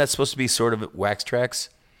 Isn't that supposed to be sort of Wax Trax?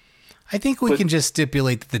 I think we can just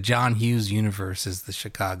stipulate that the John Hughes universe is the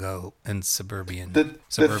Chicago and suburban.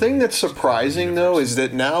 The thing that's surprising though is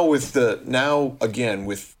that now with the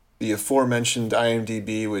aforementioned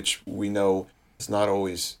IMDb, which we know is not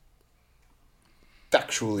always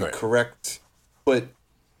factually correct, but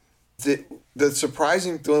the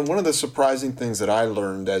surprising one of the surprising things that I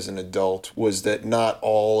learned as an adult was that not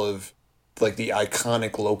all of like the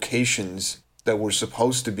iconic locations that were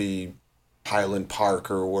supposed to be Highland Park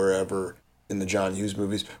or wherever in the John Hughes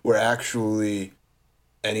movies were actually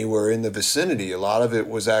anywhere in the vicinity. A lot of it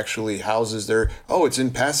was actually houses there. Oh, it's in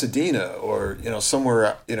Pasadena or,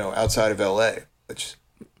 somewhere, outside of LA, which,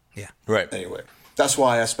 right. Anyway, that's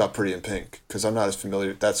why I asked about Pretty in Pink, because I'm not as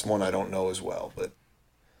familiar. That's one I don't know as well, but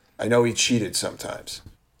I know he cheated sometimes,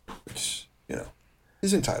 which,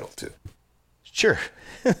 he's entitled to. Sure.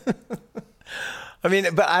 I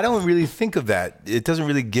mean, but I don't really think of that. It doesn't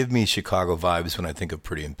really give me Chicago vibes when I think of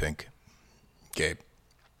Pretty in Pink. Gabe?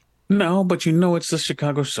 No, but it's the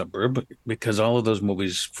Chicago suburb because all of those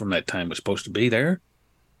movies from that time were supposed to be there.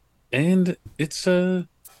 And it's Molly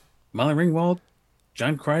Ringwald,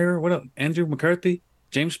 John Cryer, what else? Andrew McCarthy,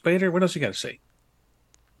 James Spader. What else you got to say?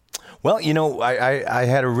 Well, I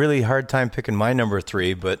had a really hard time picking my number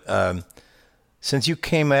 3, but since you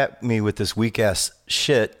came at me with this weak-ass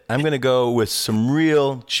shit, I'm going to go with some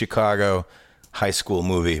real Chicago high school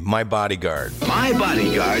movie, My Bodyguard. My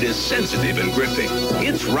Bodyguard is sensitive and gripping.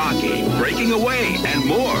 It's rocky, breaking away, and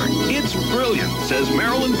more. It's brilliant, says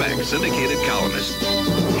Marilyn Beck, syndicated columnist.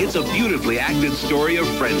 It's a beautifully acted story of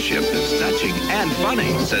friendship that's touching and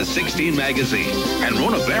funny, says 16 Magazine. And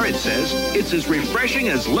Rona Barrett says it's as refreshing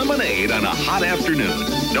as lemonade on a hot afternoon.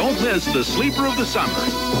 Don't miss the sleeper of the summer.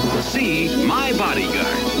 See My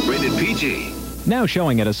Bodyguard, rated PG. Now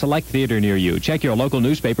showing at a select theater near you. Check your local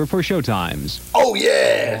newspaper for showtimes. Oh,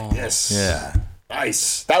 yeah. Yes. Yeah.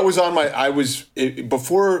 Nice. That was on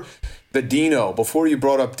before you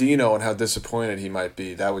brought up Dino and how disappointed he might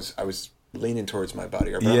be, I was leaning towards My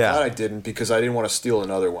Bodyguard. But I'm glad I didn't because I didn't want to steal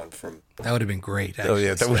another one from... That would have been great, actually. Oh,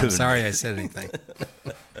 yeah. That would have I'm sorry I said anything.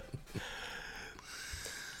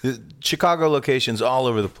 Chicago locations all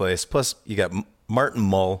over the place. Plus, you got Martin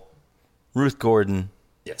Mull, Ruth Gordon.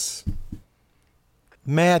 Yes.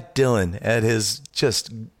 Matt Dillon at his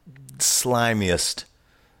just slimiest.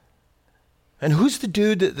 And who's the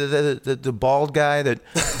dude, the bald guy, the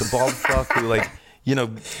bald fuck who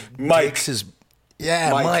Mike. takes his...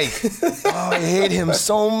 Yeah, Mike. Oh, I hate him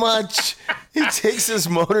so much. He takes his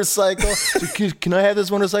motorcycle. Can I have this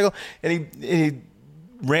motorcycle? And he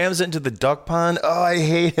rams into the duck pond. Oh, I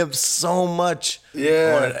hate him so much.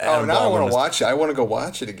 Yeah. Now I want to watch it. I want to go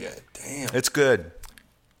watch it again. Damn. It's good.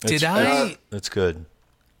 It's good.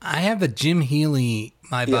 I have a Jim Healy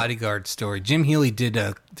My Bodyguard story. Jim Healy did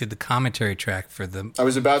the commentary track for the. I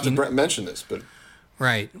was about to mention this, but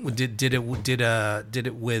right did it with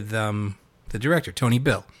the director Tony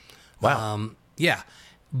Bill. Wow. Yeah,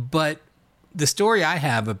 but the story I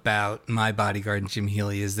have about My Bodyguard and Jim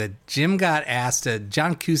Healy is that Jim got asked.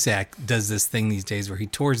 John Cusack does this thing these days where he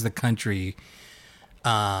tours the country,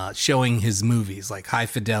 showing his movies like High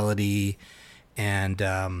Fidelity and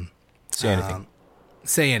Say Anything.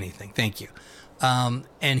 Say Anything. Thank you.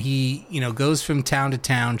 And he, goes from town to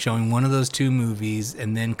town showing one of those two movies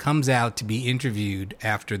and then comes out to be interviewed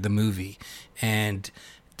after the movie. And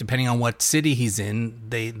depending on what city he's in,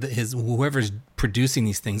 whoever's producing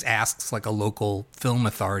these things asks like a local film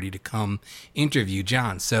authority to come interview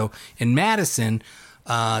John. So in Madison,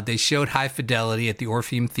 they showed High Fidelity at the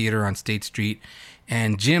Orpheum Theater on State Street,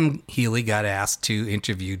 and Jim Healy got asked to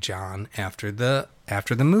interview John after the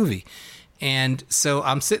movie. And so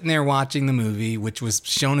I'm sitting there watching the movie, which was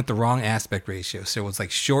shown at the wrong aspect ratio. So it was like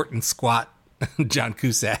short and squat John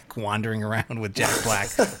Cusack wandering around with Jack Black,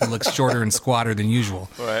 who looks shorter and squatter than usual.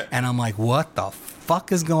 Right. And I'm like, what the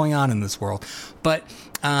fuck is going on in this world? But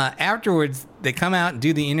afterwards, they come out and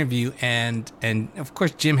do the interview, and of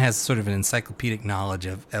course, Jim has sort of an encyclopedic knowledge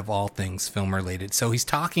of all things film related. So he's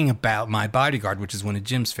talking about My Bodyguard, which is one of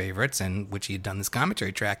Jim's favorites, and which he had done this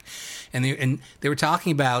commentary track. And they were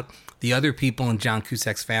talking about the other people in John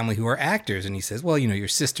Cusack's family who are actors. And he says, well, your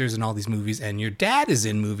sister's in all these movies, and your dad is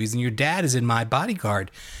in movies, and your dad is in My Bodyguard.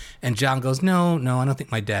 And John goes, no, I don't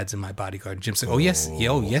think my dad's in My Bodyguard. And Jim's like,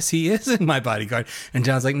 yes, he is in My Bodyguard. And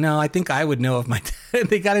John's like, no, I think I would know if my dad.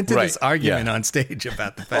 They got into this argument on stage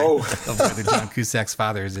about the fact of whether John Cusack's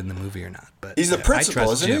father is in the movie or not. But he's the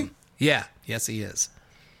principal, isn't Jim. Yeah, yes, he is.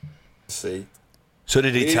 See, so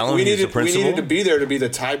did he tell him he's the principal? We needed to be there to be the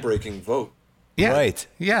tie-breaking vote. Yeah, right.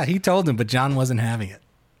 Yeah, he told him, but John wasn't having it.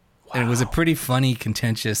 Wow. And it was a pretty funny,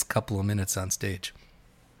 contentious couple of minutes on stage.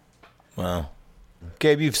 Wow.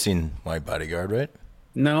 Gabe, you've seen My Bodyguard, right?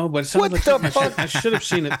 No, but it sounds like I should have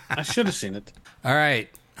seen it. I should have seen it. All right.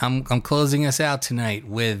 I'm closing us out tonight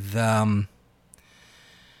with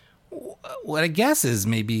what I guess is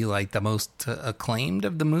maybe like the most acclaimed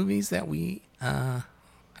of the movies that we have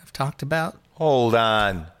talked about. Hold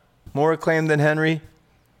on. More acclaimed than Henry?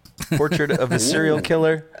 Portrait of a Serial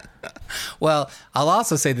Killer? Well, I'll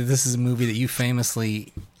also say that this is a movie that you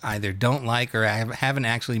famously either don't like or haven't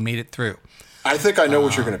actually made it through. I think I know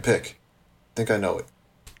what you're going to pick. I think I know it.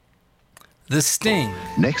 The Sting.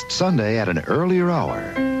 Next Sunday at an earlier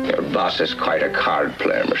hour. Your boss is quite a card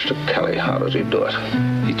player, Mr. Kelly. How does he do it?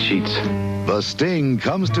 He cheats. The Sting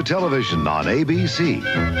comes to television on ABC.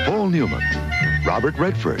 Paul Newman, Robert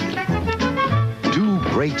Redford. Two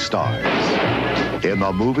great stars. In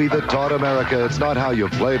the movie that taught America it's not how you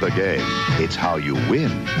play the game, it's how you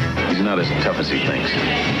win. He's not as tough as he thinks.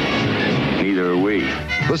 Neither are we.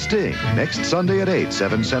 The Sting, next Sunday at 8,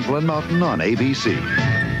 7 Central and Mountain on ABC.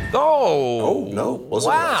 Oh no.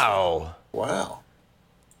 Wow.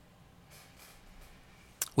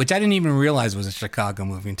 Which I didn't even realize was a Chicago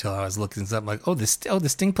movie until I was looking something like, the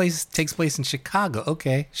Sting takes place in Chicago.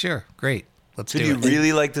 Okay, sure, great. Let's do it. Did you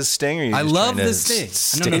really like The Sting? Or you I just love trying The to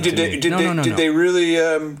Sting. No. Did they really?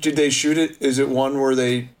 Did they shoot it? Is it one where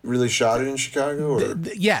they really shot it in Chicago? Or?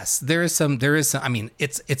 Yes, there is some. I mean,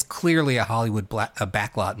 it's clearly a Hollywood a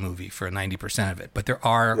backlot movie for 90% of it, but there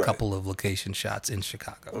are a couple of location shots in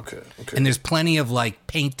Chicago. Okay. And there's plenty of like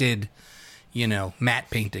painted, matte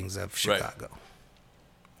paintings of Chicago,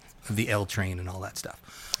 of the L train and all that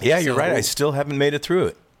stuff. Yeah, you're right. I still haven't made it through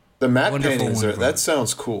it. The matte paintings that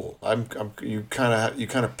sounds cool. You kind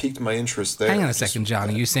of piqued my interest there. Hang on a second, John.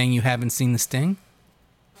 Are you saying you haven't seen The Sting?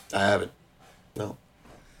 I haven't. No.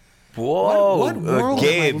 Whoa! What world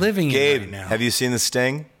Gabe, am I living in right now? Have you seen The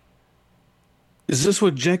Sting? Is this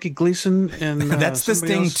with Jackie Gleason and that's The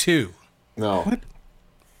Sting else? 2. No. What?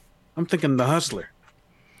 I'm thinking The Hustler.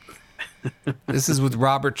 This is with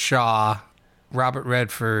Robert Shaw, Robert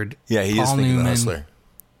Redford. Yeah, he Paul is thinking Newman. The Hustler.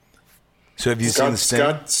 So have you seen The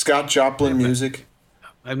Sting? Scott Joplin music?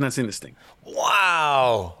 I've not seen The Sting.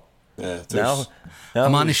 Wow. Yeah. Now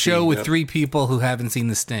I'm on a show with three people who haven't seen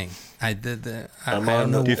The Sting. I don't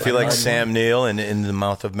know. Do you feel like Sam Neill in The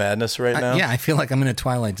Mouth of Madness right now? Yeah, I feel like I'm in a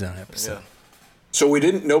Twilight Zone episode. Yeah. So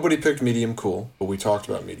nobody picked Medium Cool, but we talked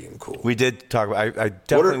about Medium Cool. We did talk about I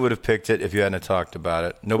definitely would have picked it if you hadn't talked about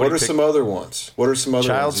it. What are some other ones?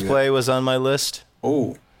 Child's Play was on my list.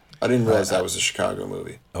 Oh, I didn't realize that was a Chicago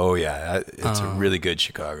movie. Oh, yeah. It's a really good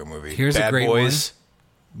Chicago movie. Here's Bad a great Boys.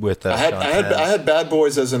 with I Sean Penn. had Bad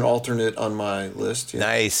Boys as an alternate on my list. Yeah.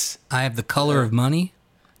 Nice. I have The Color of Money.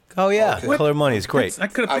 Oh yeah, Okay. Color of Money is great. I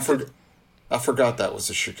forgot that was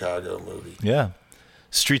a Chicago movie. Yeah,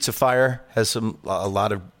 Streets of Fire has a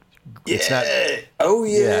lot of. It's not. Oh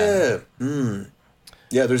yeah.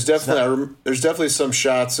 Yeah, there's definitely there's definitely some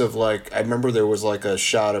shots of like I remember there was like a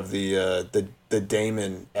shot of the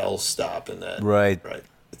Damon L stop in that. Right.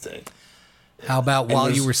 The thing. How about And While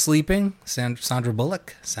there's- You Were Sleeping? Sandra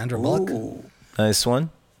Bullock. Nice one.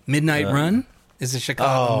 Midnight Run is a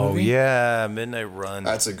Chicago movie. Oh yeah, Midnight Run.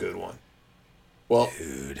 That's a good one. Well,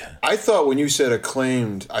 dude, I thought when you said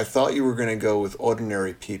acclaimed, I thought you were going to go with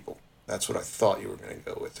Ordinary People. That's what I thought you were going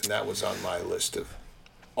to go with, and that was on my list of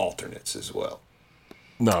alternates as well.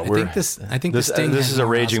 No, this is a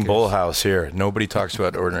raging bull house here. Nobody talks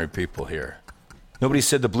about Ordinary People here. Nobody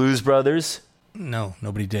said the Blues Brothers. No,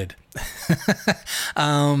 nobody did.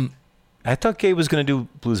 I thought Gabe was going to do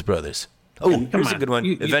Blues Brothers. Oh, here's a good one.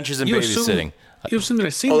 Adventures in Babysitting. You assume that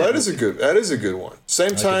I've seen Oh, that that is a good one.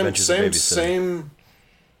 Same time, Adventures in Babysitting. same.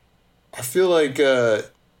 I feel like.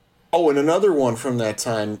 And another one from that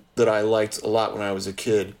time that I liked a lot when I was a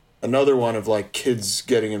kid. Another one of like kids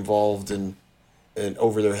getting involved in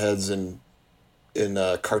over their heads in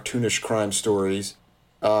cartoonish crime stories.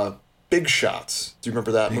 Big Shots. Do you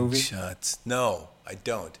remember that movie? Big Shots. No, I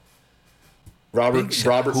don't.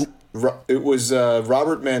 It was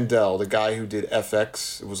Robert Mandel, the guy who did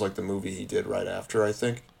FX. It was like the movie he did right after, I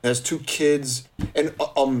think. It has two kids, and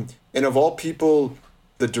of all people,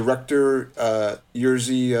 the director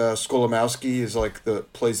Jerzy Skolimowski is like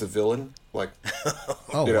plays the villain. Like,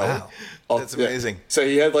 wow, that's amazing. So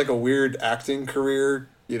he had like a weird acting career.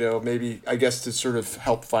 Maybe I guess to sort of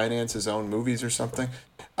help finance his own movies or something.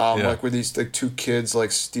 Like where these like two kids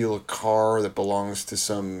like steal a car that belongs to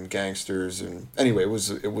some gangsters, and anyway, it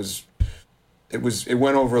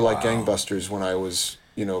went over like gangbusters when I was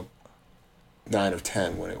 9 or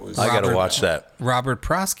 10 when it was. I gotta watch that. Robert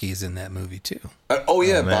Prosky's in that movie too. Bob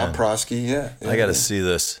Prosky. Yeah, I gotta see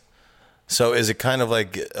this. So is it kind of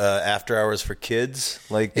like After Hours for kids?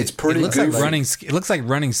 Like it's pretty. It looks goofy. like It looks like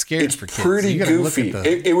Running Scared It's for kids. pretty You gotta look goofy. at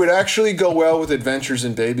the- It would actually go well with Adventures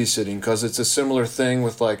in Babysitting because it's a similar thing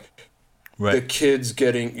with like the kids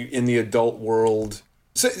getting in the adult world.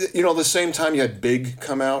 So, the same time you had Big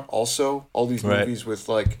come out. Also, all these movies with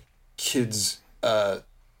like kids,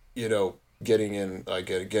 getting in like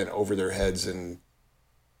again over their heads and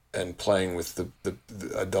playing with the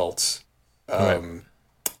adults.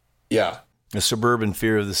 Yeah. A suburban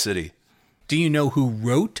fear of the city. Do you know who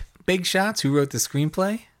wrote Big Shots? Who wrote the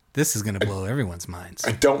screenplay? This is going to blow everyone's minds.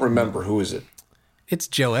 I don't remember. Who is it? It's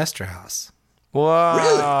Joe Esterhaus. Whoa!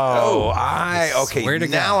 Really? Oh, okay.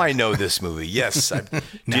 Now I know this movie. Yes.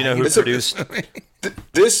 Do you know who produced?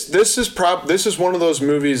 This is one of those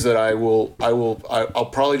movies that I'll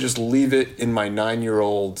probably just leave it in my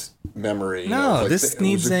 9-year-old memory. No, this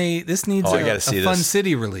needs a Fun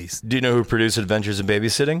City release. Do you know who produced Adventures in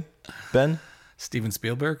Babysitting? Ben? Steven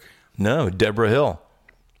Spielberg? No, Deborah Hill.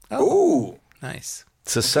 Oh, nice.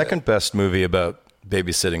 It's the second best movie about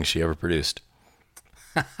babysitting she ever produced.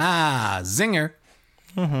 Ha zinger.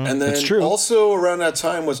 Mm-hmm. And then It's true. also around that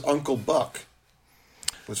time was Uncle Buck,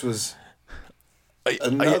 which was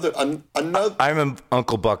another. I'm an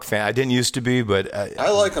Uncle Buck fan. I didn't used to be, but I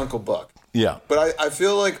like Uncle Buck. Yeah. But I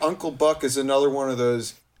feel like Uncle Buck is another one of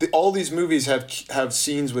those. All these movies have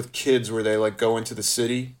scenes with kids where they like go into the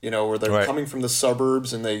city, where they're coming from the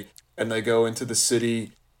suburbs and they go into the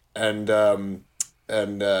city and kind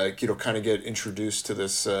of get introduced to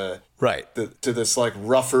this to this like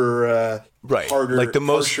rougher harder, like the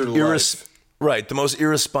most harsher life. the most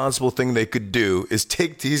irresponsible thing they could do is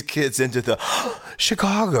take these kids into the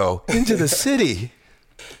Chicago, into the city.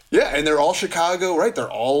 Yeah, and they're all Chicago, right? They're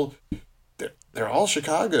all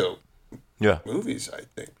Chicago. Yeah. Movies, I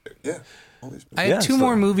think. Yeah. All these movies. I have two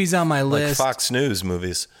more movies on my list. Like Fox News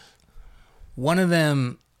movies. One of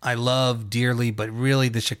them I love dearly, but really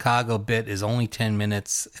the Chicago bit is only 10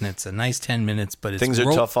 minutes, and it's a nice 10 minutes, but it's Things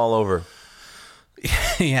Are Tough All Over.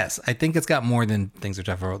 Yes, I think it's got more than Things Are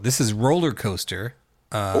Tough All Over. This is Roller Coaster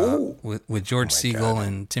with George Segal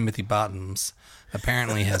and Timothy Bottoms.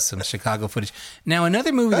 Apparently has some Chicago footage. Now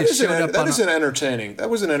another movie that showed up That was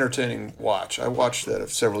an entertaining watch. I watched that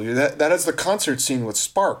of several years. That is the concert scene with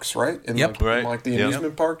Sparks, right? In Yep. like the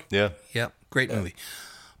amusement park. Yeah. Yep. Great movie.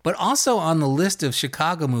 But also on the list of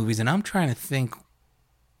Chicago movies, and I'm trying to think,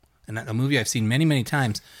 and a movie I've seen many, many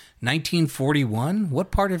times, 1941.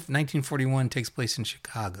 What part of 1941 takes place in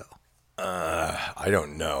Chicago? I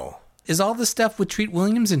don't know. Is all the stuff with Treat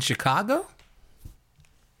Williams in Chicago?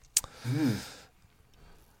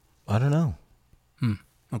 I don't know.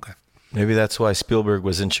 Okay. Maybe that's why Spielberg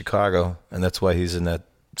was in Chicago, and that's why he's in that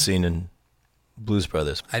scene in Blues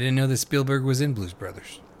Brothers. I didn't know that Spielberg was in Blues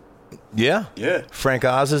Brothers. Yeah? Yeah. Frank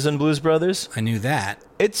Oz is in Blues Brothers. I knew that.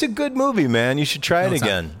 It's a good movie, man. You should try it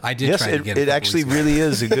again. I did try it again. It actually really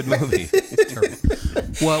is a good movie.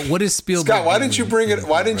 Well, what is Spielberg? Scott, why didn't you bring it?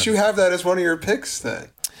 Why didn't you have that as one of your picks then?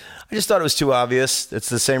 I just thought it was too obvious. It's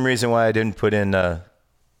the same reason why I didn't put in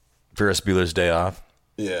Ferris Bueller's Day Off.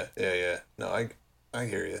 Yeah. No, I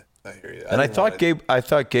hear you. And I thought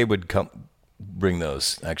Gabe would bring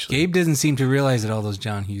those, actually. Gabe doesn't seem to realize that all those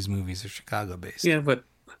John Hughes movies are Chicago based. Yeah, but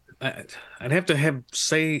I'd have to have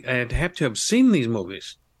seen these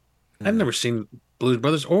movies. I've never seen Blues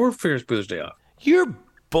Brothers or Ferris Bueller's Day Off. You're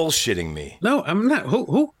bullshitting me. No, I'm not.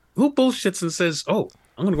 Who bullshits and says, "Oh,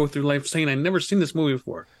 I'm going to go through life saying I never seen this movie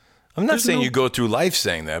before"? I'm not saying you go through life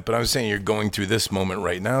saying that, but I'm saying you're going through this moment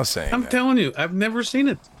right now saying I'm telling you, I've never seen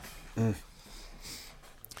it.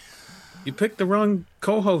 You picked the wrong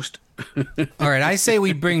co-host. All right, I say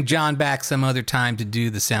we bring John back some other time to do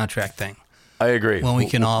the soundtrack thing. I agree. When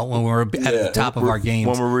we're at the top of our games.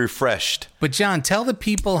 When we're refreshed. But John, tell the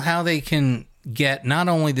people how they can get not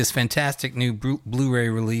only this fantastic new Blu-ray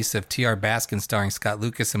release of T.R. Baskin starring Scott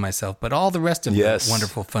Lucas and myself, but all the rest of the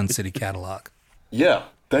wonderful Fun City catalog. Yeah.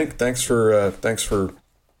 Thanks for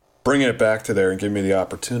bringing it back to there and giving me the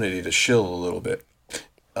opportunity to shill a little bit.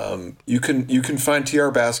 You can find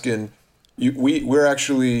T.R. Baskin. We're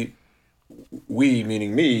actually,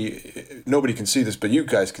 meaning me, nobody can see this, but you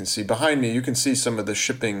guys can see. Behind me, you can see some of the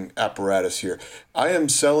shipping apparatus here. I am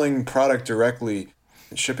selling product directly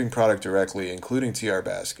and shipping product directly, including T.R.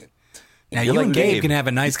 Baskin. Now, you and Gabe can have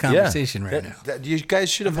a nice conversation right now. You guys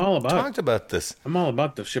should have talked about this. I'm all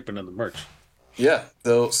about the shipping of the merch. Yeah,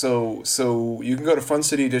 so you can go to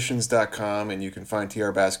FunCityEditions.com and you can find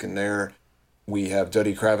T.R. Baskin there. We have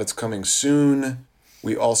Duddy Kravitz coming soon.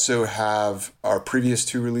 We also have our previous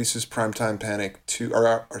two releases, Primetime Panic 2,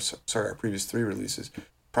 our previous three releases,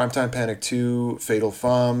 Primetime Panic 2, Fatal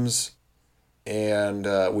Femmes, and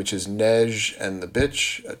which is Neige and the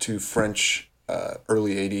Bitch, two French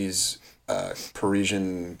early 80s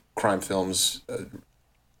Parisian crime films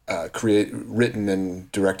written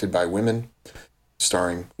and directed by women,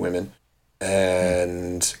 starring women.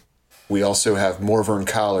 And we also have Morvern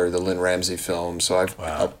Collar, the Lynn Ramsey film. So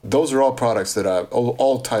those are all products that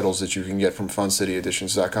all titles that you can get from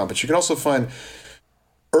FunCityEditions.com. But you can also find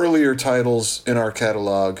earlier titles in our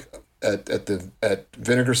catalog at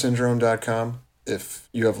VinegarSyndrome.com. If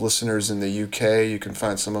you have listeners in the UK, you can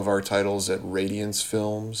find some of our titles at Radiance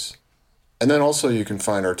Films. And then also you can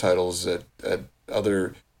find our titles at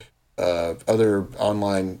other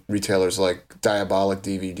online retailers like Diabolic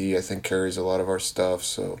DVD, I think carries a lot of our stuff.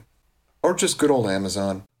 So, or just good old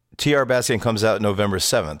Amazon. T.R. Baskin comes out November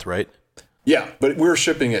 7th, right? Yeah, but we're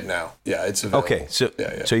shipping it now. Yeah, it's available. Okay, so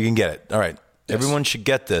you can get it. All right. Yes. Everyone should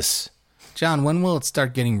get this. John, when will it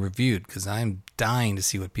start getting reviewed? Because I'm dying to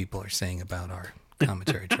see what people are saying about our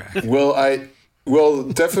commentary track.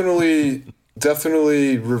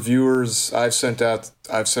 Definitely reviewers. I've sent out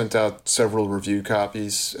several review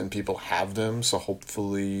copies and people have them, so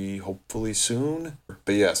hopefully soon.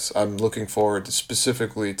 But yes, I'm looking forward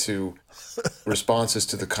specifically to responses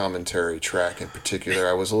to the commentary track in particular.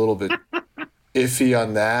 I was a little bit iffy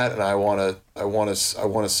on that, and I want to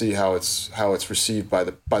see how it's received by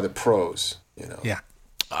the pros, you know. Yeah.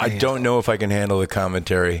 I don't know if I can handle the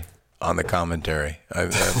commentary on the commentary. I'm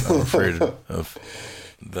afraid of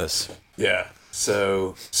this. Yeah.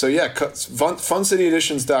 So yeah,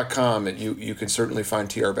 FunCityEditions.com, and you can certainly find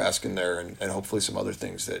T.R. Baskin there, and hopefully some other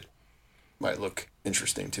things that might look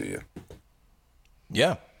interesting to you.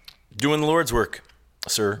 Yeah. Doing the Lord's work,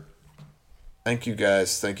 sir. Thank you,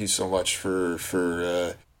 guys. Thank you so much for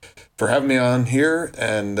having me on here,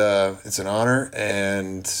 and it's an honor,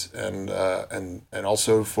 and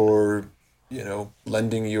also for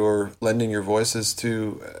lending your voices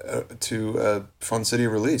to a Fun City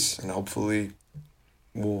release, and hopefully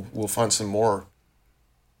we'll find some more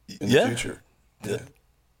in the future. Yeah,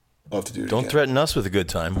 love to do it. Don't threaten us with a good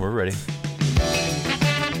time. We're ready.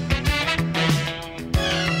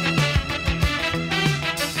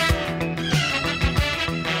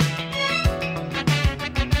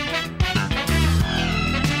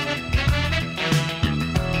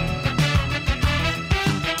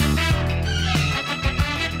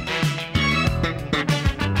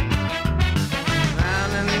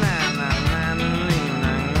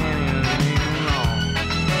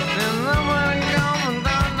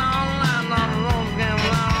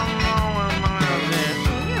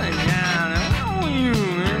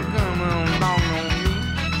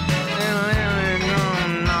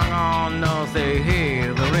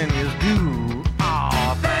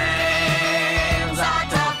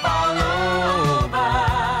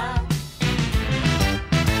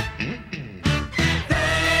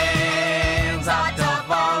 are tough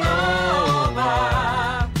all over.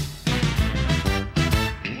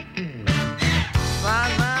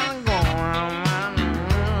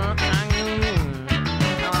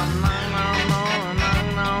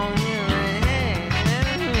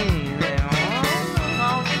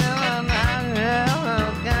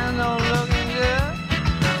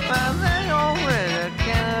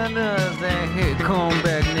 Come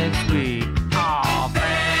back next week. All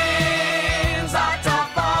things are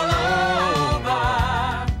tough all over.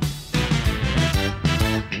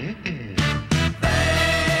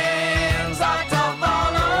 Things are tough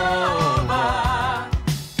all over.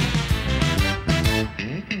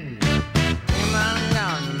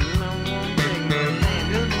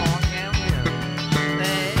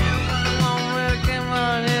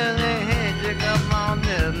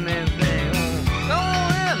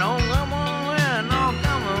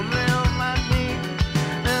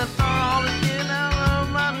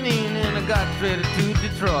 Ready to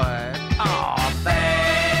Detroit. All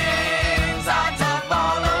things are tough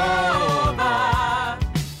all over.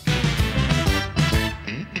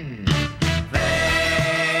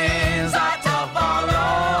 Things are tough all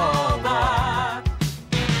over.